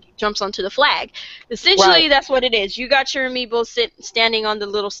and he jumps onto the flag. Essentially, Right. that's what it is. You got your amiibo standing on the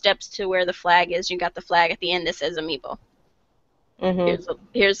little steps to where the flag is. You got the flag at the end that says amiibo. Mhm.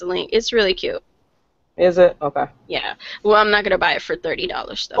 Here's the link. It's really cute. Is it? Okay. Yeah. Well, I'm not gonna buy it for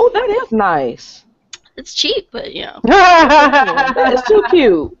 $30 though. Oh, that is nice. It's cheap, but That is too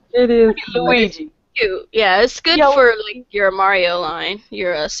cute. It is. Luigi. cute. Yeah, it's good Yo. for like your Mario line,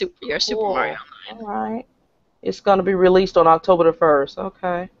 your Super Mario. All right. It's gonna be released on October the 1st.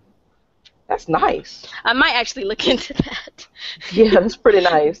 Okay. That's nice. I might actually look into that. Yeah, that's pretty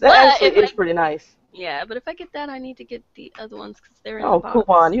nice. That But actually if is pretty nice. Yeah, but if I get that, I need to get the other ones because they're in the Oh, box.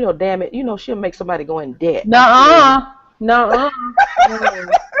 Kuuppon, damn it. She'll make somebody go in debt. Nuh-uh. Nuh-uh.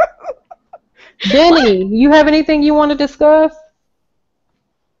 Denny, you have anything you want to discuss?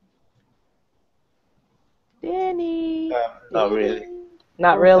 Danny. Not really.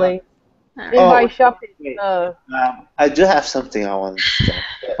 Not really. Alright. Anybody Oh, shopping? wait. I do have something I want to say.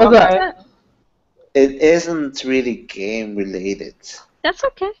 What's Okay. up? It isn't really game related. That's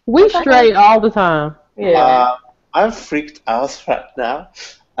okay. We straight all the time. Yeah. I'm freaked out right now.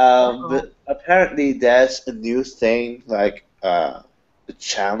 But apparently there's a new thing like a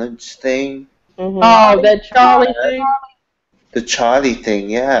challenge thing. Mhm. Oh, that Charlie thing? The Charlie thing,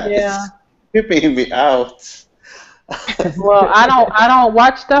 yeah. Yeah. It's creeping me out. Well, I don't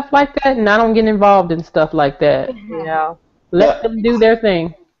watch stuff like that, and I don't get involved in stuff like that. Yeah. Let But them do their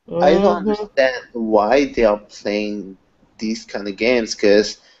thing. I don't Mhm. understand why they are playing these kind of games,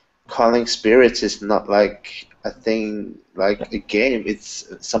 because calling spirits is not like a thing, like a game.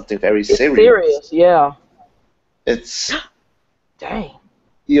 It's something very It's serious. serious. Yeah. It's Dang.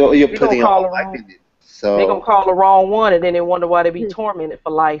 you're They gonna putting call all it life wrong. in it. They gonna So call the wrong one, and then they wonder why they be tormented for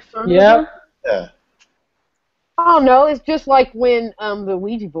life. Yep. yeah. I don't know. It's just like when the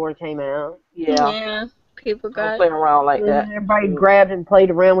Ouija board came out. Yeah. Yeah. People Don't got. play around like that. Everybody grabbed and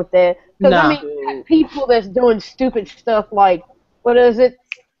played around with that. Because Nah. I mean, you got people that's doing stupid stuff like what is it?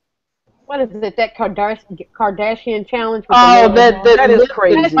 That Kardashian challenge? With Oh, the That is lip,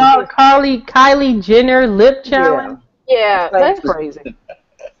 crazy. Kylie Jenner lip challenge. yeah, That's that's crazy.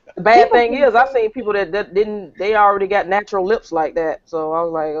 The bad thing is, I've seen people that didn't. They already got natural lips like that. So I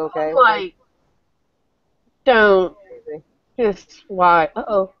was like, okay. like don't just why?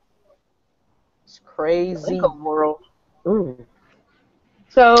 It's crazy. Lego world.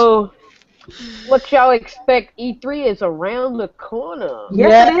 So, what y'all expect? E3 is around the corner.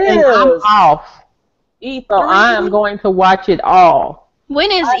 Yes, it and I'm is. off. E3. So I am going to watch it all.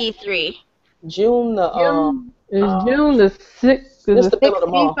 When is E3? June the It's June the 6th, It's the the middle of the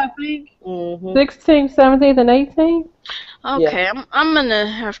 16th, month. I think. Mm-hmm. 16th, 17th, and 18th. Okay, I'm gonna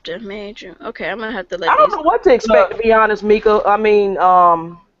have to imagine. Okay, I'm gonna have to let I don't these. know what to expect, to be honest, Mika. I mean,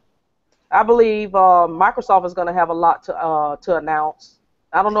 I believe Microsoft is going to have a lot to announce.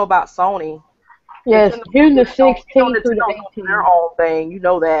 I don't know about Sony. Yes, June the 16th through Nintendo's the doing 18th. their own thing, you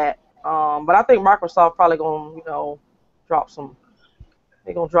know that. But I think Microsoft probably going to, drop some.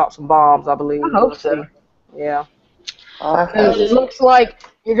 They're going to drop some bombs, I believe. I hope so. Yeah. It looks like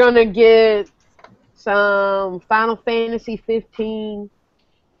you're gonna get some Final Fantasy 15,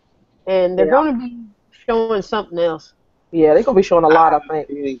 and they're gonna be showing something else. Yeah, they're going to be showing a lot, I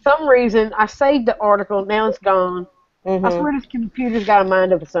think. For some reason, I saved the article. Now it's gone. Mm-hmm. I swear this computer's got a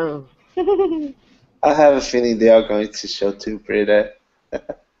mind of its own. I have a feeling they are going to show Tomb Raider.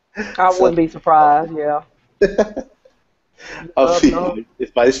 I wouldn't be surprised, yeah. I'll see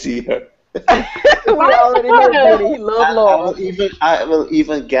if I see her. We already know that he loves Laura. I will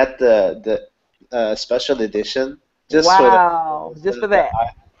even get the special edition just for Wow, just for that.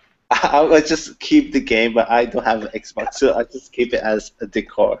 I will just keep the game, but I don't have an Xbox, so I just keep it as a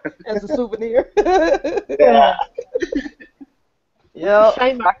decor. As a souvenir. Yeah. Yeah,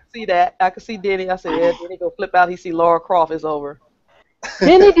 I can see that. I can see Denny. I said, yeah, Denny go flip out. He see Laura Croft is over.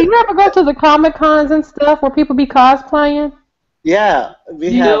 Jenny, do you ever go to the Comic Cons and stuff where people be cosplaying? Yeah,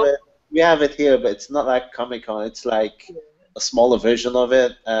 we You have do? it. We have it here, but it's not like Comic Con. It's like a smaller version of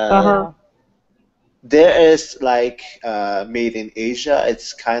it. Uh-huh. Yeah. There is like made in Asia.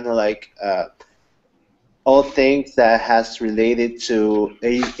 It's kind of like all things that has related to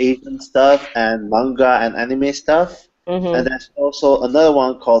Asian stuff and manga and anime stuff. And Mhm. there's also another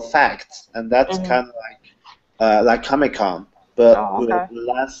one called Facts, and that's Mhm. kind of like Comic Con, but Oh, with okay.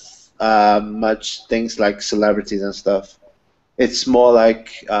 less much things like celebrities and stuff. It's more like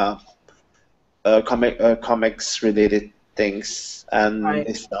comics related things and Right.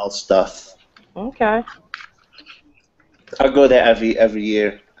 style stuff. Okay. I go there every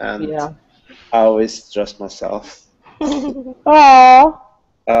year, and Yeah. I always dress myself. Oh.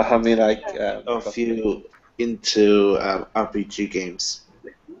 I mean, like a few into RPG games.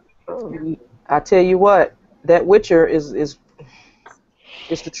 I tell you what, that Witcher is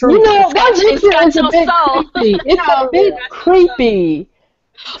the You truth. know, that It's picture got is a your bit soul. creepy. It's a bit creepy.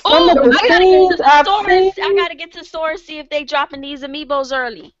 Some Oh, of the I gotta get to scenes the I've store seen. I gotta get to the store and see if they dropping these amiibos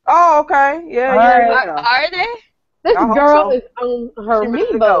early. Oh, okay. Yeah, All yeah, right. yeah. Are they? This I hope girl so. is on her She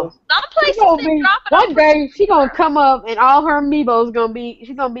ready to go. Amiibos. Some She places gonna they be drop it one on day. She gonna come up and all her Amiibos gonna be.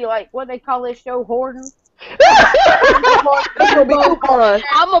 She gonna be like what they call this show, hoarding. It's gonna be coupon.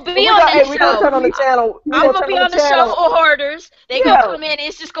 I'm gonna So be on hey, that we're gonna show. turn on the channel. We're I'm gonna gonna turn be on the on the show channel. for hoarders. They gonna Yeah, come in.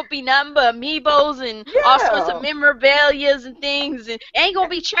 It's just gonna be nothing but amiibos and all sorts of yeah, memorabilias and things. And it ain't gonna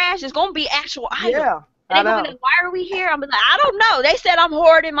be trash. It's gonna be actual items. yeah. And I they gonna be know. like, "Why are we here?" I'm like, "I don't know. They said I'm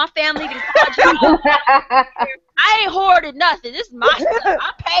hoarding. My family done called you out. I ain't hoarded nothing. This is my stuff.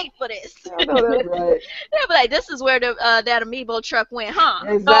 I paid for this." I know that's right. They'll be like, "This is where the that amiibo truck went, huh?"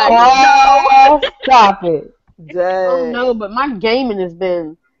 Exactly. Oh, stop it. I don't Dang. know, but my gaming has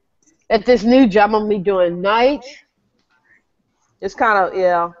been at this new job. I'm gonna be doing nights. It's kind of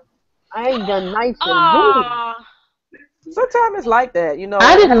yeah. I ain't done nights in weeks. Ah, Sometimes it's like that, you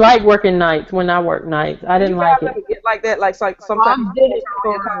I know. didn't like working nights when I worked nights. I You didn't guys like it. ever get like that? Like I sometimes you did can't it turn on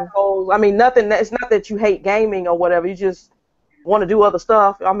your for consoles. I mean, nothing. It's not that you hate gaming or whatever. You just want to do other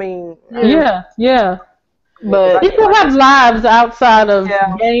stuff. I mean, yeah, Yeah, yeah. because I but get People like have this. lives outside of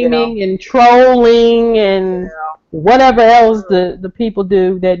Yeah, yeah, gaming and trolling and yeah. whatever else the people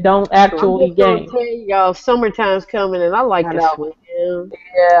do that don't I'm actually just gonna game. tell y'all, summertime's coming, and I like I to know. swim.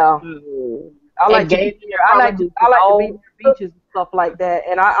 Yeah. I And like to gaming be will near. I like probably to. be I like to be all. near beaches and stuff like that.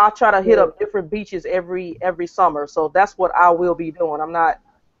 And I try to hit up different beaches every summer. So that's what I will be doing. I'm not.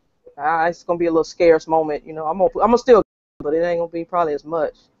 It's gonna be a little scarce moment. You know, I'm gonna still, but it ain't gonna be probably as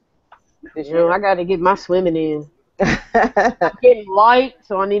much this You know, year. I got to get my swimming in. I'm getting light,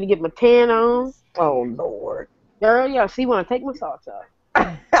 so I need to get my tan on. Oh Lord. Girl, y'all see when I take my socks off.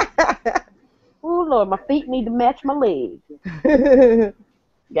 Oh Lord, my feet need to match my legs.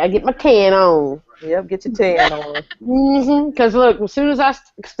 Gotta get my tan on. Yep, get your tan on. Cause look, as soon as I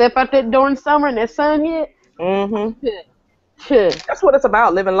step out that door in summer and that sun hit, Mhm. phew, That's what it's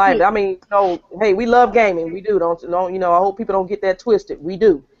about, living life. I mean, you know, hey, we love gaming. We do. Don't you know? I hope people don't get that twisted. We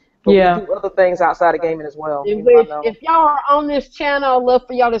do, but we Yeah. do other things outside of gaming as well. in You know, I which know. if y'all are on this channel, I'd love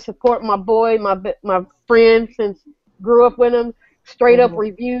for y'all to support my boy, my friend since grew up with him. Straight up Mhm.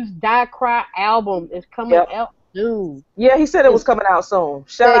 reviews. Die Cry album is coming Yep. out soon. Yeah, he said it was It's coming out soon.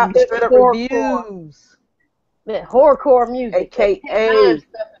 Shout that out to good Straight Up horrorcore, Reviews, that horrorcore music, that tech nine aka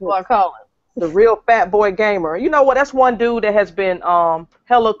stuff is what I call it. the real Fat Boy Gamer. You know what? That's one dude that has been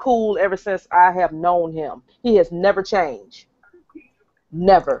hella cool ever since I have known him. He has never changed,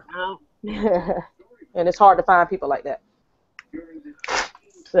 never, and it's hard to find people like that.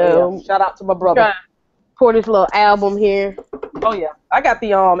 So yeah, So shout out to my try brother. to pour this little album here. Oh yeah, I got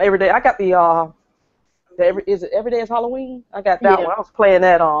the everyday. I got the is it every day is Halloween? I got that Yeah, one. I was playing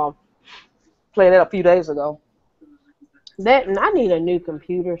that a few days ago. that and I need a new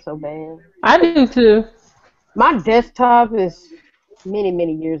computer so bad. I do too. My desktop is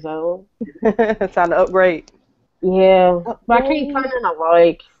many years old. Time to upgrade. Yeah, but I can't find Upgrade. it I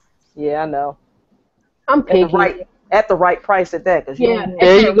like. Yeah, I know. I'm At the picky. right at the right price at that, cause you Yeah, don't.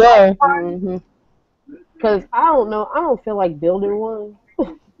 There you go. Hmm. because I don't know. I don't feel like building one.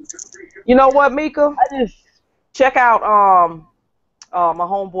 You know what, Mika? I just Check out my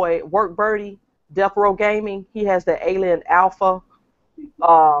homeboy Work Birdie, Death Row Gaming. He has the Alien Alpha.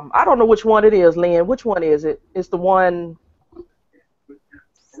 I don't know which one it is, Lynn. Which one is it? It's the one.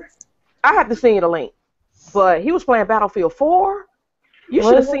 I have to send you the link. But he was playing Battlefield 4. You should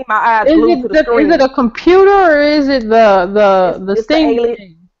What have is it? seen my eyes Is glued to it the is it screen. a computer or is it the It's the Steam Alien.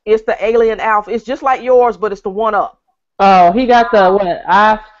 thing? It's the Alien Alpha. It's just like yours, but it's the one up. Oh, he got the what?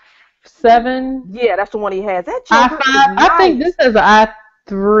 i7. Yeah, that's the one he has. That I5. Joker is I think this nice. has an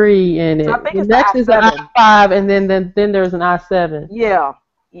i3 in I it. think The it's the next is an i7. i5, and then there's an i7. Yeah.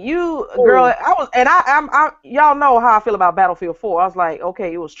 You girl, Oh, I was, and I y'all know how I feel about Battlefield 4. I was like,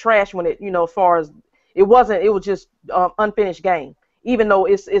 okay, it was trash when it, as far as it wasn't, it was just unfinished game. Even though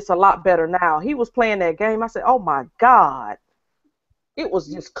it's a lot better now. He was playing that game. I said, oh my God, it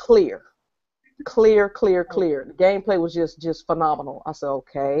was just clear, clear, clear, clear. The gameplay was just phenomenal. I said,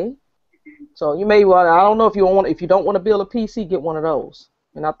 okay. So you may want. I don't know if you don't want to build a PC, get one of those.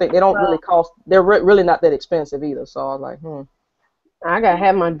 And I think they don't really well, cost. They're really not that expensive either. So I was like, I gotta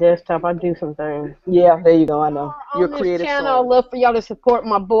have my desktop. I do some things. yeah, there you go. I know you're a On this creative channel, I soul. love for y'all to support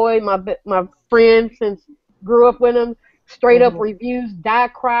my boy, my friend since grew up with him. Straight up Hmm. reviews. Die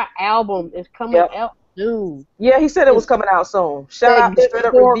Cry album is coming Yep. out soon. Yeah, he said it was It's coming out soon. Shout that out to good Straight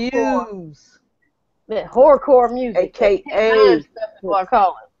Up horrorcore, Reviews, that horrorcore music, that Tech Nine aka stuff is what I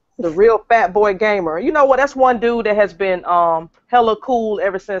call the real Fat Boy Gamer. You know what? That's one dude that has been hella cool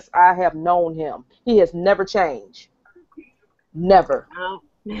ever since I have known him. He has never changed, never,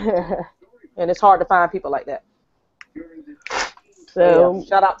 it. and it's hard to find people like that. So yeah, So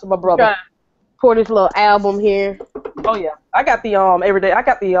shout out to my try brother. to pour this little album here. Oh yeah, I got the everyday. I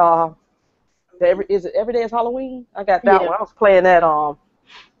got is it Every Day is Halloween? I got that Yeah, one. I was playing that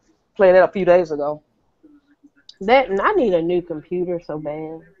a few days ago. that and I need a new computer so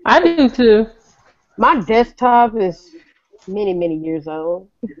bad. I do too. My desktop is many years old.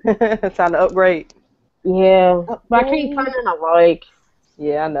 Time to upgrade. Yeah, but I can't find Upgrade. it I like.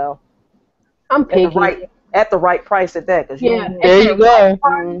 Yeah, I know. I'm At the picky. right at the right price at that, cause you Yeah, know. at There the you right go.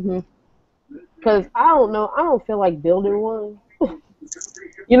 price. Hmm. Cause I don't know. I don't feel like building one.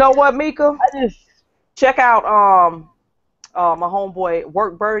 You know what, Mika? I just Check out my homeboy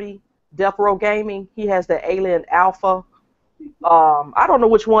Work Birdie, Death Row Gaming. He has the Alien Alpha. I don't know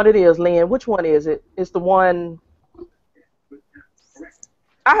which one it is, Lynn. Which one is it? It's the one.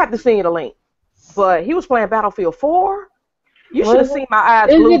 I have to send you the link. But he was playing Battlefield 4. You should What have is it? seen my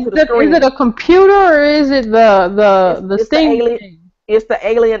eyes Is glued to it the is it screen. a computer or is it It's the it's the Steam alien. thing? It's the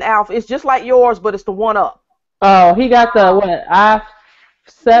Alien Alpha. It's just like yours, but it's the one up. Oh, he got the what?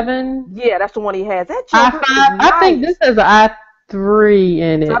 i7, Yeah, that's the one he has. That Joker is i5. I think this nice. has an i3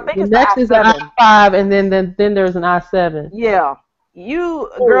 in I it. think The it's the next is an i7. i5, and then there's an i7. Yeah. You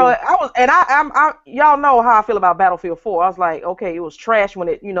girl, oh, I was, and I y'all know how I feel about Battlefield 4. I was like, okay, it was trash when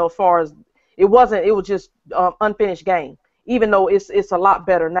it, as far as it wasn't, it was just unfinished game. Even though it's a lot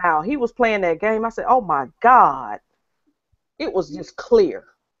better now. He was playing that game. I said, oh my God, it was just clear,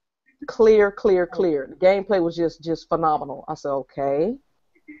 clear, clear, clear. The gameplay was just phenomenal. I said, okay.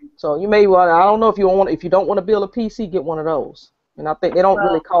 So you may want. I don't know if you don't want to build a PC, get one of those. And I think they don't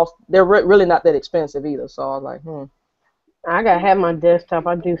really well, cost. They're really not that expensive either. So I was like, I gotta have my desktop.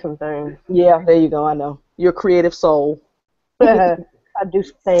 I do some things. yeah, there you go. I know you're a creative soul. I do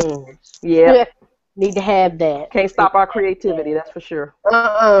some things. Yeah, Need to have that. can't stop our creativity. That's for sure.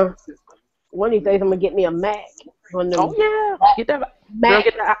 One of these days I'm gonna get me a Mac. One of Oh them yeah, get that girl. Mac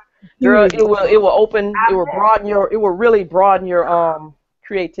Get that girl. computers. It will broaden your. It will really broaden your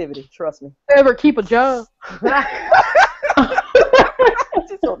creativity. Trust me. Ever keep a job?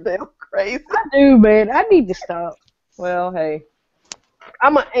 She's so damn crazy. I do, man. I need to stop. Well, hey.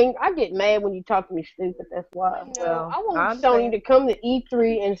 I get mad when you talk to me stupid. That's why. Well, I I want understand. Sony to come to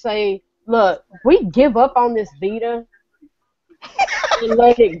E3 and say, "Look, we give up on this Vita and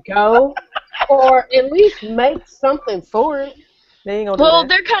let it go, or at least make something for it." They ain't gonna do Well, that.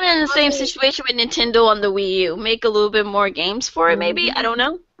 they're kind of in the same situation with Nintendo on the Wii U. Make a little bit more games for it, maybe. I don't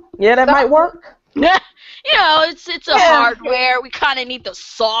know. Yeah, that might work. It's a Yeah. hardware. We kind of need the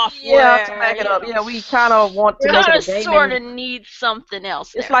software. Yeah, to back it up. Yeah, we kind of want to make Kind it of a gaming. sort of need something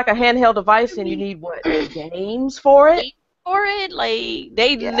else It's there. like a handheld device, and you need what games for it? For it, like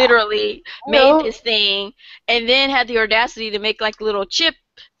they Yeah. literally You made know, this thing and then had the audacity to make like a little chip,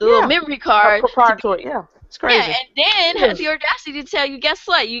 the little Yeah, memory a card. proprietary. Yeah, it's crazy. Yeah, and then had the audacity to tell you, guess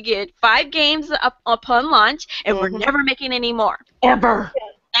what? You get 5 games upon launch, and we're Mhm. never making any more. Ever,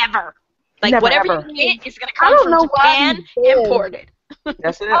 Ever. Like, never, whatever ever. you get is going to I come don't from know why Japan these devs. imported.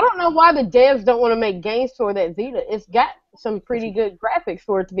 That's it. I don't know why the devs don't want to make games for that Vita. It's got some pretty good graphics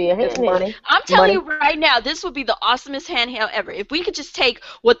for it to be a It's handheld. money. I'm telling Money. you right now, this would be the awesomest handheld ever. If we could just take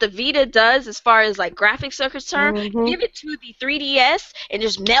what the Vita does as far as like graphics are concerned, Mhm. give it to the 3DS, and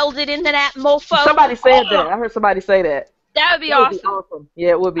just meld it into that mofo. Somebody said that. I heard somebody say that. That would be That would be awesome. awesome. Yeah,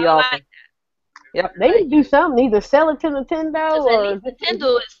 it would be I like awesome. Yep. They need to do something. Either sell it to Nintendo Because at or least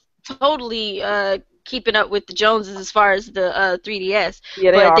Nintendo is totally keeping up with the Joneses as far as the 3DS,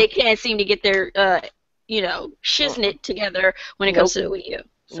 Yeah, they but are. they can't seem to get their shiznit together when it comes to the Wii U.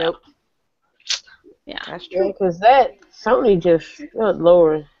 So, Nope. yeah. That's Yeah, true. because that Sony just, good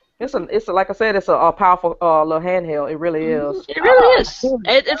lord. It's a, like I said, it's a powerful little handheld. It really is. It really is. Dude,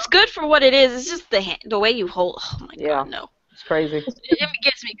 It's good for what it is. It's just the way you hold. Oh my Yeah. God, no. It's crazy. It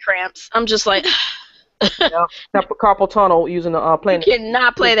gives me cramps. I'm just like, Yeah. Carpal tunnel using the you planet.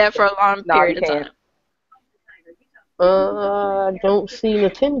 cannot play that for a long No, period you of can't. time. I don't see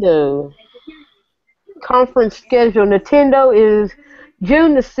Nintendo. Conference schedule. Nintendo is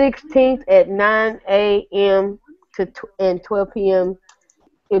June the 16th at 9 a.m. and 12 p.m.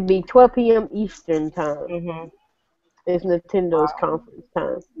 It'd be 12 p.m. Eastern time. Mhm. Is Nintendo's conference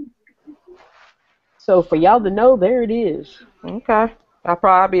time. So for y'all to know, there it is. Okay. I'll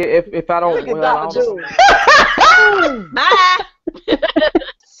probably be if I don't. Look at Well, I Dr. don't Doom. Bye.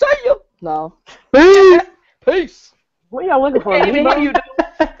 see you. No. Peace. Peace. What y'all looking for? Can't even hear Amiibo? you.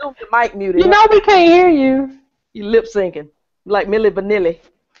 Dude, the mic muted. You know we can't hear you. You lip syncing like Milli Vanilli.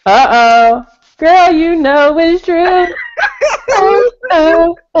 Uh-oh. Girl, you know it's true. Ooh,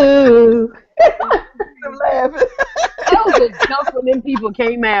 ooh, ooh. I'm laughing. That was a joke when them people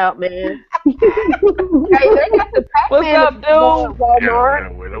came out, man. Hey, they got the What's Pac-Man up, at dude? Walmart.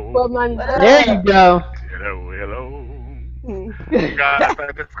 Hello. $12.99. There you go. Hello. Hmm. Guys,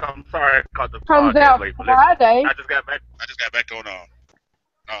 I'm sorry I caught the Comes podcast out late, but listen, Friday. I just got back on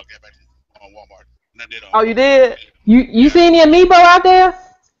got back on Walmart. And I did Oh, you did? You see any Amiibo out there?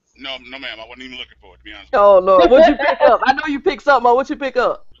 no ma'am, I wasn't even looking for it to be honest with Oh Lord, what'd you pick up? I know you picked something. What you pick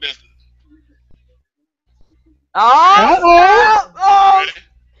up? you. Listen, Oh, Uh-oh. snap! Oh,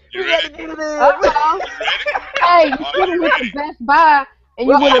 you we got to ready? get it in. Uh-oh. You ready? Hey, you Are should have you went to ready? Best Buy and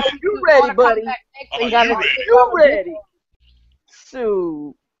you Well, would have oh, you ready, buddy? Are and got you it. ready? You ready?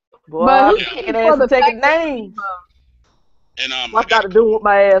 Shoot, boy, But I who's be Yeah. kicking looking ass for and the taking Pac-Man names. And I got to do with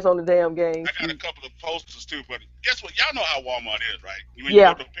my ass on the damn game. I got a Shoot. couple of posters too, but guess what? Y'all know how Walmart is, right? When you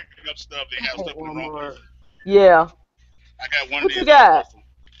Yeah, go to picking up stuff, they I have hate stuff in the wrong Walmart. places. yeah. I got one of What you these got? poster,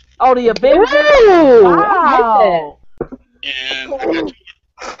 Oh, the Avengers. Ooh, I like that. Wow. and I got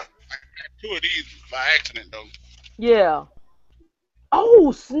two of these by accident though. Yeah.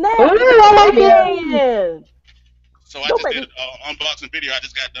 Oh, snap! Ooh, Look at I the like that. Batman. So I Don't just make did me. an unboxing video. I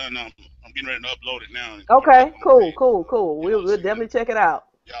just got done. I'm getting ready to upload it now and put it Okay, up on the cool, page. cool, cool. You know, We'll so definitely check it out.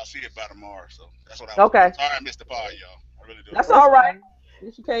 y'all see it by tomorrow. So that's what I was doing. Okay, Sorry I missed the pod, y'all. I really do that's That's all apologize. right. fine. At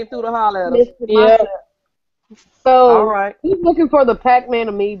least you came through to holler at us. Missed it Yep. myself. All So, right, who's looking for the Pac-Man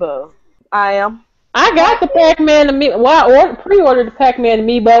amiibo? I am. I got the Pac-Man Amiibo. Well, pre-ordered the Pac-Man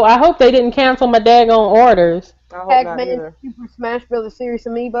Amiibo. I hope they didn't cancel my daggone orders. I hope not Pac-Man either. Super Smash Bros. Series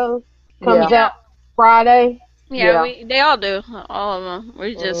amiibo comes Yeah, Yeah. out Friday. Yeah, yeah. they all do, all of them.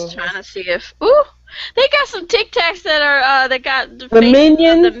 We're just Hmm. trying to see if they got some Tic Tacs that are that got the The faces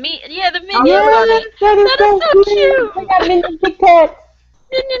of the Minions. meat. Yeah, the Oh, minions. that's Yeah, what I need. that is That is so so cute. They cute. got Minion Tic Tacs.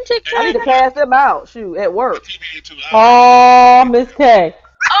 Minion Tic Hey, I need to Tac. pass them out. Shoot, at my work. TV ain't too loud. I ain't gonna Oh, lie. Miss K.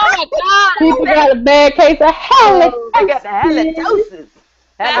 Oh my People God! got a bad case of So, I got the halitosis. halitosis.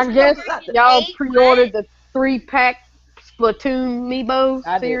 I Fast and guess Halitosis. Furious y'all 8. pre-ordered the 3-pack Splatoon amiibo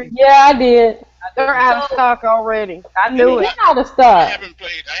I series. didn't. Yeah, I did. I They're didn't. out of So stock already. I You knew know It's it. what? been out of I stock. haven't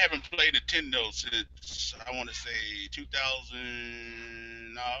played Nintendo since I want to say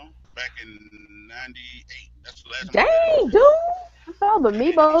 2000. No, back in '98. That's the last time I played a Dang, dude. Nintendo. That's all the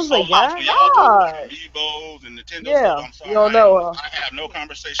And I'm amiibos so they lost got. with y'all talking about God. amiibos and Nintendo stuff. Yeah, I'm sorry, you don't know, I have no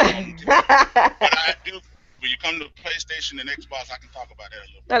conversation on Nintendo. But I do. When you come to PlayStation and Xbox, I can talk about that a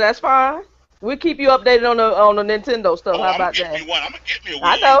little No, bit. that's fine. We'll keep you updated on the Nintendo stuff. Oh, How I'm gonna about get me that? one. I'm gonna get me a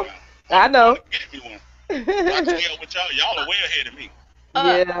I Wii U know. now. I I'm know. gonna get me one. So I can stay up with y'all. Y'all are way ahead of me.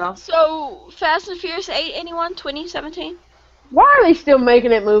 Yeah. so Fast and Furious 8. Anyone? 2017. Why are they still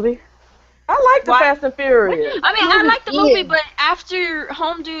making that movie? I like the Why? Fast and When Furious. does I mean, that I movie like the movie, end? but after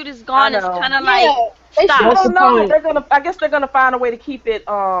Home Dude is I gone, it's know. kind of like Yeah, they should I stop. What's don't the know. point? I guess they're gonna find a way to keep it.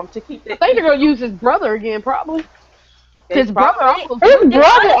 To keep I it. think Keep they're it. gonna use his brother again, probably. They His brother probably. They, almost His looked they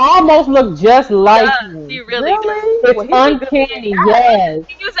just brother honestly almost looked just like does. He him. really does. Really? It's Well, he looked good being uncanny, shot. yes.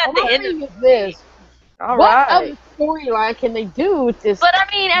 He was So at the my end of thing the is movie. this: All what right. other storyline can they do with this But I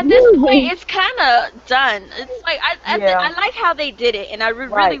mean, at this point, movie? it's kind of done. It's like Yeah. I like how they did it, and I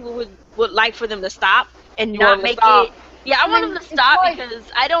really Right. would like for them to stop and You want not him to make it. stop? Yeah, I I want mean, them to it's stop like because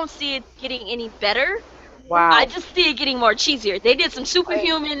I don't see it getting any better. I Wow. just see it getting more cheesier. They did some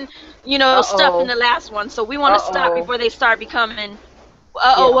like, superhuman, Uh stuff in oh. the last one, so we want to Uh stop oh. before they start becoming.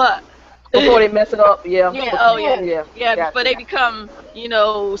 Yeah. What? Before they mess it up. Yeah. Yeah. Oh Before. yeah. yeah, Yeah. Yeah. Before Gotcha. they become,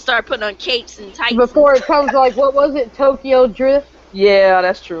 start putting on capes and tights and. before it comes like what was it, Tokyo Drift? Yeah,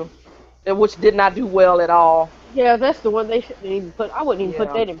 that's true. Which did not do well at all. Yeah, that's the one they shouldn't even put. I wouldn't even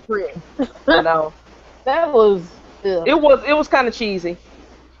put Yeah. that in print. I know. That was ugh, It was kind of cheesy.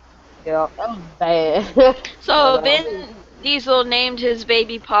 Yeah. that was bad. So But, Vin Diesel named his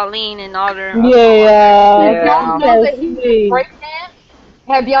baby Pauline in honor of her mother. Yeah, Did y'all Yeah. know so that he can sweet. break dance?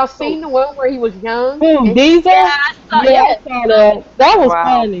 Have y'all seen the one where he was young? Who, And Yeah, Diesel? I saw. Yeah, Yeah, I yes, saw that. That was Wow.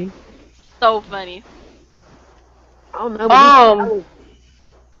 funny. so funny. I don't know, but he's Um, talented.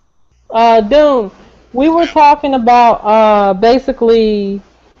 Doom, we Yes, were ma'am. talking about basically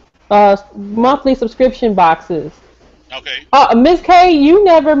monthly subscription boxes. Okay. Miss K, you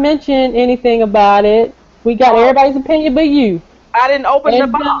never mentioned anything about it. We got Um, everybody's opinion but you. I didn't open the And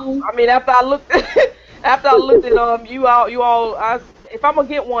box. Doom. I mean, after I looked, after I looked at you all, if I'm gonna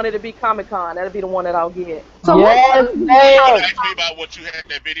get one, it'll be Comic Con. That'll be the one that I'll get. So what Yes, time do you Are you gonna ma'am. start? ask me about what you had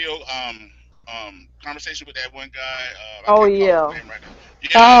that video conversation with that one guy? I Oh can't recall his yeah. name right now. Yeah,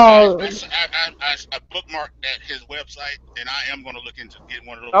 Oh, I bookmarked his website, and I am gonna look into getting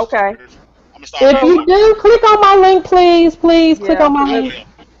one of those Okay. stickers. I'm gonna start if So you promoting it. do, click on my link, please. Please click yeah, on my I click. link. will.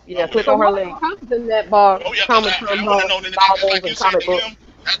 I Yeah, click will. So on her what link. comes in that box? Oh yeah, because Comic Con I want to know anything just Novels like and you said comic to books. him.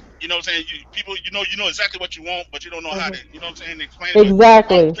 You know what I'm saying? People, you know exactly what you want, but you don't know how Hmm. to, you know what I'm saying, explain it to it.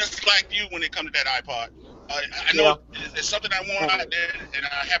 I'm Exactly. just like you when it comes to that iPod. I know Yeah. it's something I want out there, and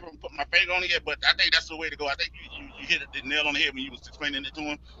I haven't put my finger on it yet, but I think that's the way to go. I think you hit the nail on the head when you was explaining it to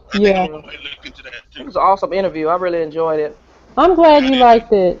him. I think I'm Yeah. Hmm. gonna look into that It too. was an awesome interview. I really enjoyed it. I'm Yeah, glad I you did too.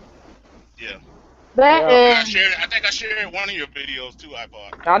 liked it. Yeah, That Yeah. and and I think I shared one of your videos too,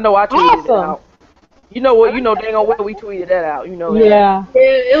 iPod. I know I tweeted it Awesome. out. You know what? I You think know dang on well we tweeted that out. You know that. Yeah. yeah,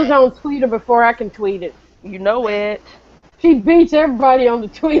 it was Yeah. on Twitter before I can tweet it. You know Right. it. She beats everybody on the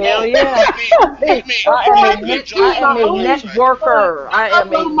tweet. Hell Oh, yeah. Of I course, am you a did a good I job on your website. networker. I I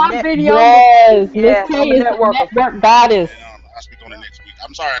am a upload my net. videos before Yes. she Miss Yes, K I'm a is the networker. network goddess. And I'll speak on it next week.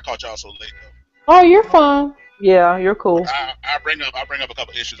 I'm sorry I caught y'all so late though. Oh, you're fine. Yeah, you're But cool. I bring up a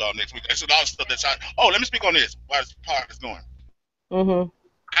couple issues on next week. This is all stuff that's out. Oh, let me speak on this while this part is going. Mhm.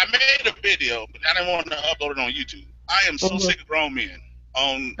 I made a video, but I didn't want to upload it on YouTube. I am so Mhm. sick of grown men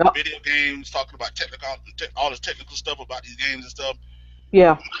on Oh, video games talking about all this technical stuff about these games and stuff.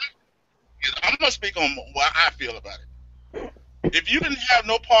 yeah. I'm gonna speak on what I feel about it. If you didn't have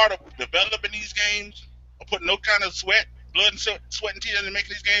no part of developing these games or putting no kind of blood and sweat and tears into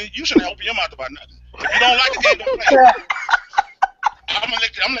making these games, you shouldn't open your mouth about nothing. If you don't like the game, don't play it. I'm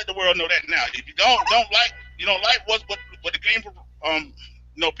gonna let the world know that now. If you don't like what the game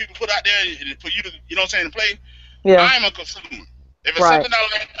people put out there for you to you know what I'm saying to play. Yeah. I'm a consumer. If it's Right. something I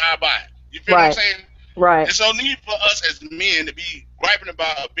like, I buy it. You feel what I'm Right. saying? Right. There's no need for us as men to be griping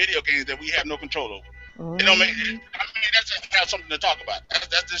about video games that we have no control over. It don't make. I Mhm. mean, that's just have something to talk about.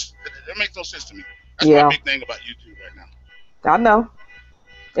 That's just that makes no sense to me. That's my Yeah. big thing about YouTube right now. I know.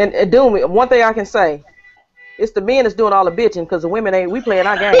 And doing one thing I can say, it's the men that's doing all the bitching because the women ain't. We playing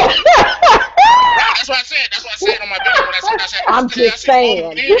our game. Right. That's what I said. That's what I said on my video. What I said. I'm I just see more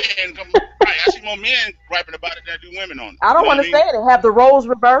saying. men. Right. I see more men griping about it than I do women on it. I You don't know what I mean? understand it. Have the roles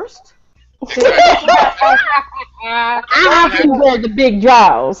reversed? Exactly. I'm Okay. I I'm have to happy. wear the big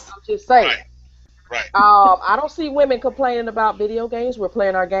jaws. just saying. Right. Right. I don't see women complaining about video games. We're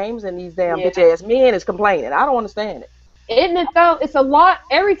playing our games, and these damn yeah. bitch ass men is complaining. I don't understand it. Isn't it though? It's a lot.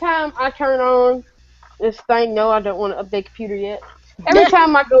 Every time I turn on this thing, no, I don't want to update the computer yet. Every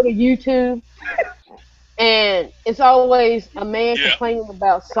time I go to YouTube, and it's always a man Yeah. complaining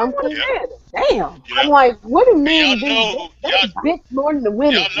about I don't something. Yeah. understand it. Damn. Yeah. I'm like, what do And men do? They bitch more than the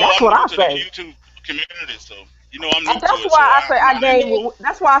women. y'all know That's I'm what new I to the say. YouTube community, so you know I'm new to That's it. So why I say I'm I not game into it. with.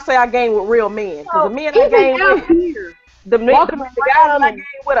 That's why I say I game with real men. Cause the So men I even game with, down here, the walking guys around I and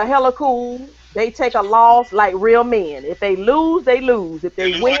game with are hella cool. They take a loss like real men. If they lose, they lose. If They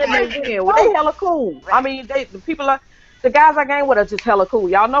they lose like a win, they real man. win. Well, they hella cool. I mean, the guys I game with are just hella cool.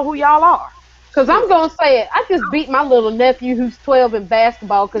 Y'all know who y'all are. because I'm Shit. gonna say it. I just beat my little nephew who's 12 in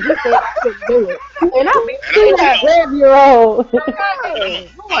basketball because he said I couldn't do it, and I beat And She's I'm his a ass. tell 12-year-old. and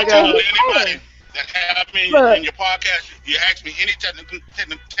Yes. Oh I'm my gonna tell god. anybody that have me in Look. your podcast. You ask me any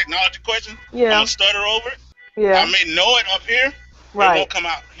technology question, I'm gonna Yeah. stutter over it. I Yeah. may know it up here, but it Right. won't come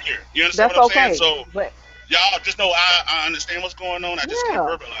out here. You understand That's what I'm saying? okay. So But y'all just know I understand what's going on. I just can't yeah,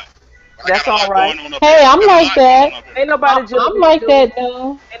 verbalize. But I got that's a all lot right. going on up here. Hey, I I'm got a like lot going that. on up here. Ain't nobody I'm judging you, like dude. that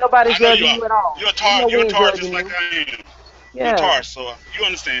though. Ain't nobody I know you judging are. you at all. You're a You tar. know You're we a ain't tar just judging like you. I am. You're a Yeah. tar, so you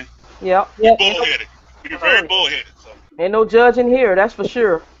understand. Yep. You're Yep. Ain't no, bullheaded. You're very bullheaded. So ain't no judging here. That's for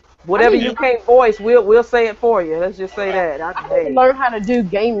sure. I Whatever need yeah. you to. can't voice, we'll say it for you. Let's just All say right. that. I need to Hey, learn how to do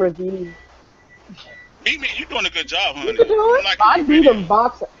game reviews. Me, you're doing a good job, you can honey. do I'm it. liking I your do the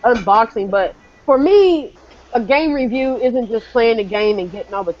videos. unboxing, but for me, a game review isn't just playing the game and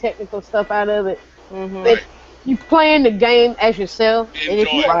getting all the technical stuff out of it. Mhm. It's Right. you playing the game as yourself, and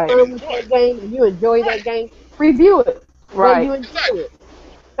if you Enjoy have it Right. and fun with enjoy that it. game and you enjoy that Right. game, review it that Right. you enjoy Exactly. it.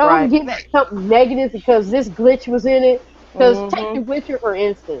 Don't Right. give Right. something negative because this glitch was in it. Because take Mhm. The Witcher for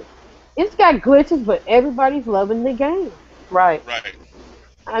instance, it's got glitches, but everybody's loving the game. Right. Right.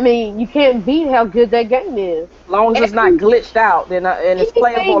 I mean, you can't beat how good that game is. Long as it's not Every glitched out, then and it's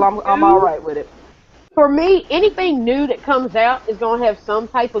playable, anything I'm all new right with it. for me, anything new that comes out is gonna have some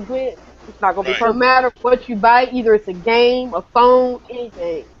type of glitch. It's not gonna be Right. No perfect. matter what you buy, either it's a game, a phone,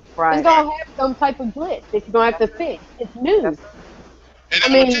 anything, it's Right. gonna Right. have some type of glitch that you're gonna have to That's it. fix. It's new. That's it. And I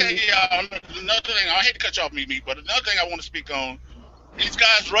I'm gonna tell mean, you another thing. I hate to cut you off, me, but another thing I want to speak on. These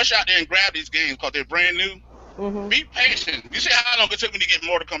guys rush out there and grab these games because they're brand new. Mhm. Be patient. You see how long it took me to get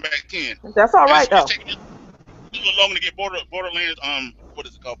Mortal Kombat 10, That's all and right it's though. taking me a little longer to get Borderlands. What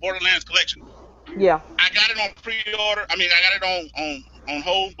is it called? Borderlands Collection. Yeah. I got it on pre-order. I mean, I got it on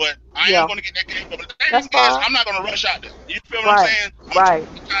hold, but I am Yeah. going to get that game. But the That's thing is, fine. I'm not going to rush out there. You feel what I'm Right. saying? I'm going to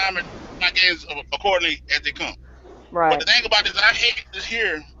Right. take my time and my games accordingly as they come. But the Right. thing about it is, I hate to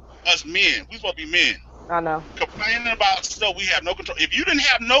hear us men. We supposed to be men I know. complaining about stuff we have no control. If you didn't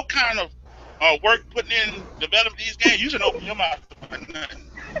have no kind of work putting in developing these games, you should open your mouth about nothing.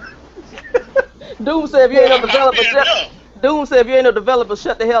 Doom said if you ain't no I'm developer, being real. Doom said if you ain't no developer,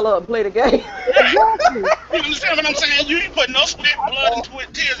 shut the hell up and play the game. Right. exactly. You understand what I'm saying? You ain't put no sweat, blood, and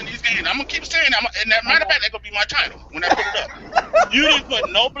tears in these games. I'm gonna keep saying that. And that matter of fact, that's gonna be my title when I put it up. You didn't put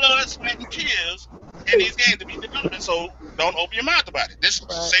no blood, sweat, and tears in these games to be developing, so don't open your mouth about it. Just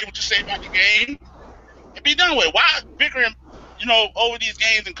Right. say what you say about the game and be done with it. Why bickering, over these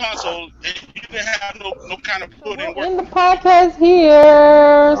games and consoles and you didn't have no kind of put in We'll work end the on it? podcast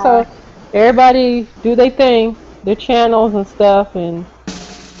here. Right. So everybody do their thing, their channels and stuff, and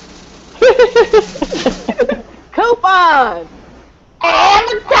Coupon.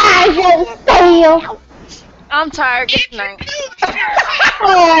 advertising sale. I'm tired. Good night. Introduce.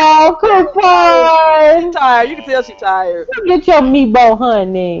 Oh, She coupon. tired. You can tell she tired. Get your Amiibo,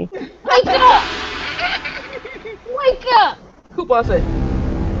 honey. Wake up! Wake up! Coupon said. I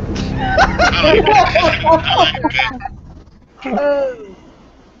like that. I like that. Oh.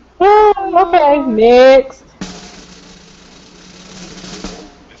 Oh, okay, next.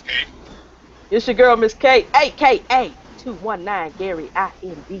 Miss K. It's your girl, Miss K, aka 219 Gary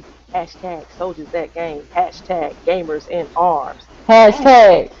IND. Hashtag soldiers that game. Hashtag gamers in arms.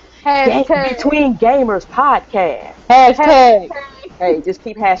 Hashtag. Hashtag. Between Gamers podcast. Hashtag. Hey, just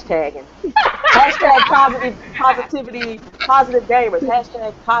keep hashtagging. Hashtag positive gamers.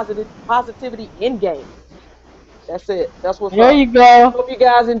 Hashtag positivity in gaming. That's it. That's what's There up. you go. Hope you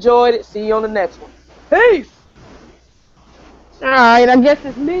guys enjoyed it. See you on the next one. Peace. All right, I guess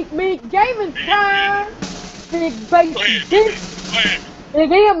it's MeekMeekGaming time. Big Go Basic ahead, Dick. BB. Go ahead.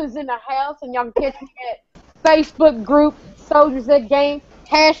 Big M is in the house, and y'all can catch me at Facebook group Soldiers That Game.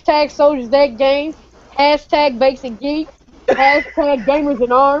 Hashtag Soldiers That Game. Hashtag Basic Geeks. Hashtag Gamers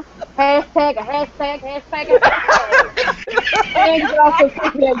in Arms. Hashtag a hashtag. Hashtag a hashtag. And you can also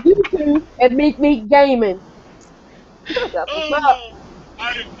catch me at YouTube at MeekMeekGaming. That's what's up. Oh,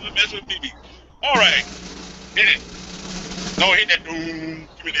 I didn't mess with BB. All right. Hit it. No, hit that. Doom.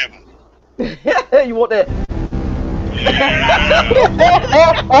 Give me that one. You want that? Yeah.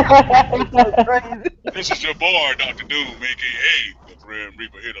 So crazy. This is your boy, Dr. Doom, a.k.a. the Grim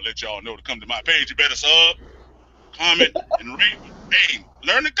Reaper, here to let y'all know to come to my page. You better sub, comment, and rate. Hey,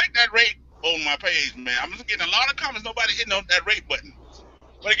 learn to click that rate on my page, man. I'm just getting a lot of comments. Nobody hitting on that rate button.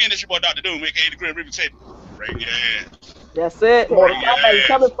 But again, this is your boy, Dr. Doom, a.k.a. the Grim Reaper. Say, bring your ass. That's it. Mortal Bring your Kombat is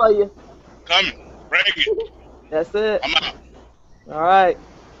coming ass. for you. Coming. Bring it. That's it. I'm out. All right.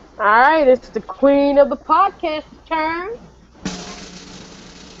 All right, it's the queen of the podcast turn.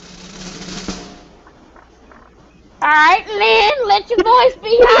 All right, Lynn, let your voice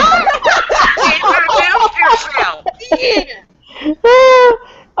be heard.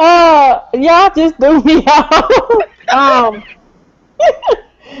 Yeah. Y'all just threw me out.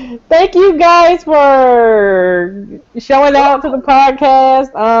 Thank you guys for showing out to the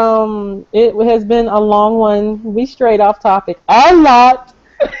podcast. It has been a long one. We strayed off topic a lot,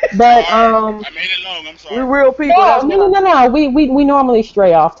 but I made it long. I'm sorry. We're real people. no, That's no, why. no. We normally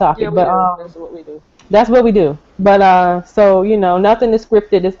stray off topic, Yeah, we but do. That's what we do. that's what we do. But so nothing is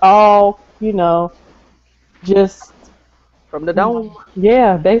scripted. It's all just From the dome.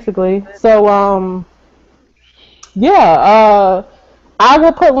 yeah, basically. So yeah. I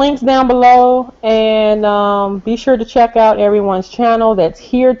will put links down below, and be sure to check out everyone's channel that's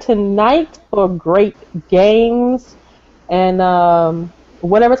here tonight for great games and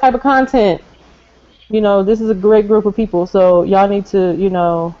whatever type of content. This is a great group of people, so y'all need to,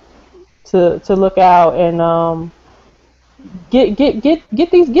 to look out and get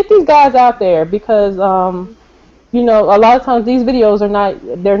these guys out there because you know, a lot of times these videos are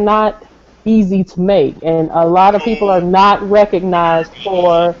not easy to make, and a lot of people are No. not recognized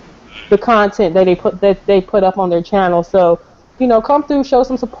for the content that they put up on their channel. So, you know, come through, show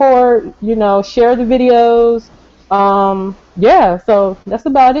some support, you know, share the videos. Yeah, so that's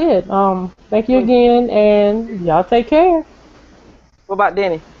about it. Thank you Mm. again, and y'all take care. What about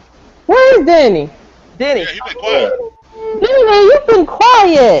Denny? Where is Danny? Denny. Yeah, he been quiet. Danny, you've been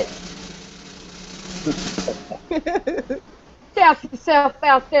quiet. Shout yourself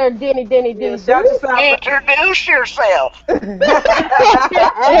out there, Denny, Denny, Yeah, Doo shout Doo. yourself. Introduce yourself.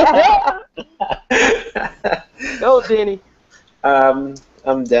 Go, Denny. Um,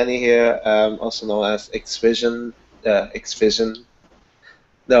 I'm Danny here, also known as Xvision. Xvision.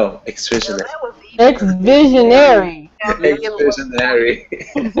 No, Well, Xvisionary. that was Ex easier. visionary. Now begin with Xvisionary.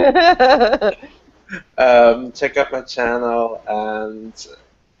 Check out my channel and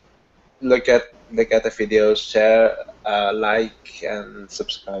look at the videos, share, like, and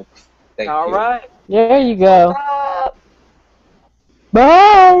subscribe. Thank All you. right. There you What's go. up?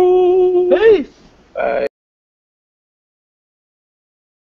 Bye. Peace. Bye.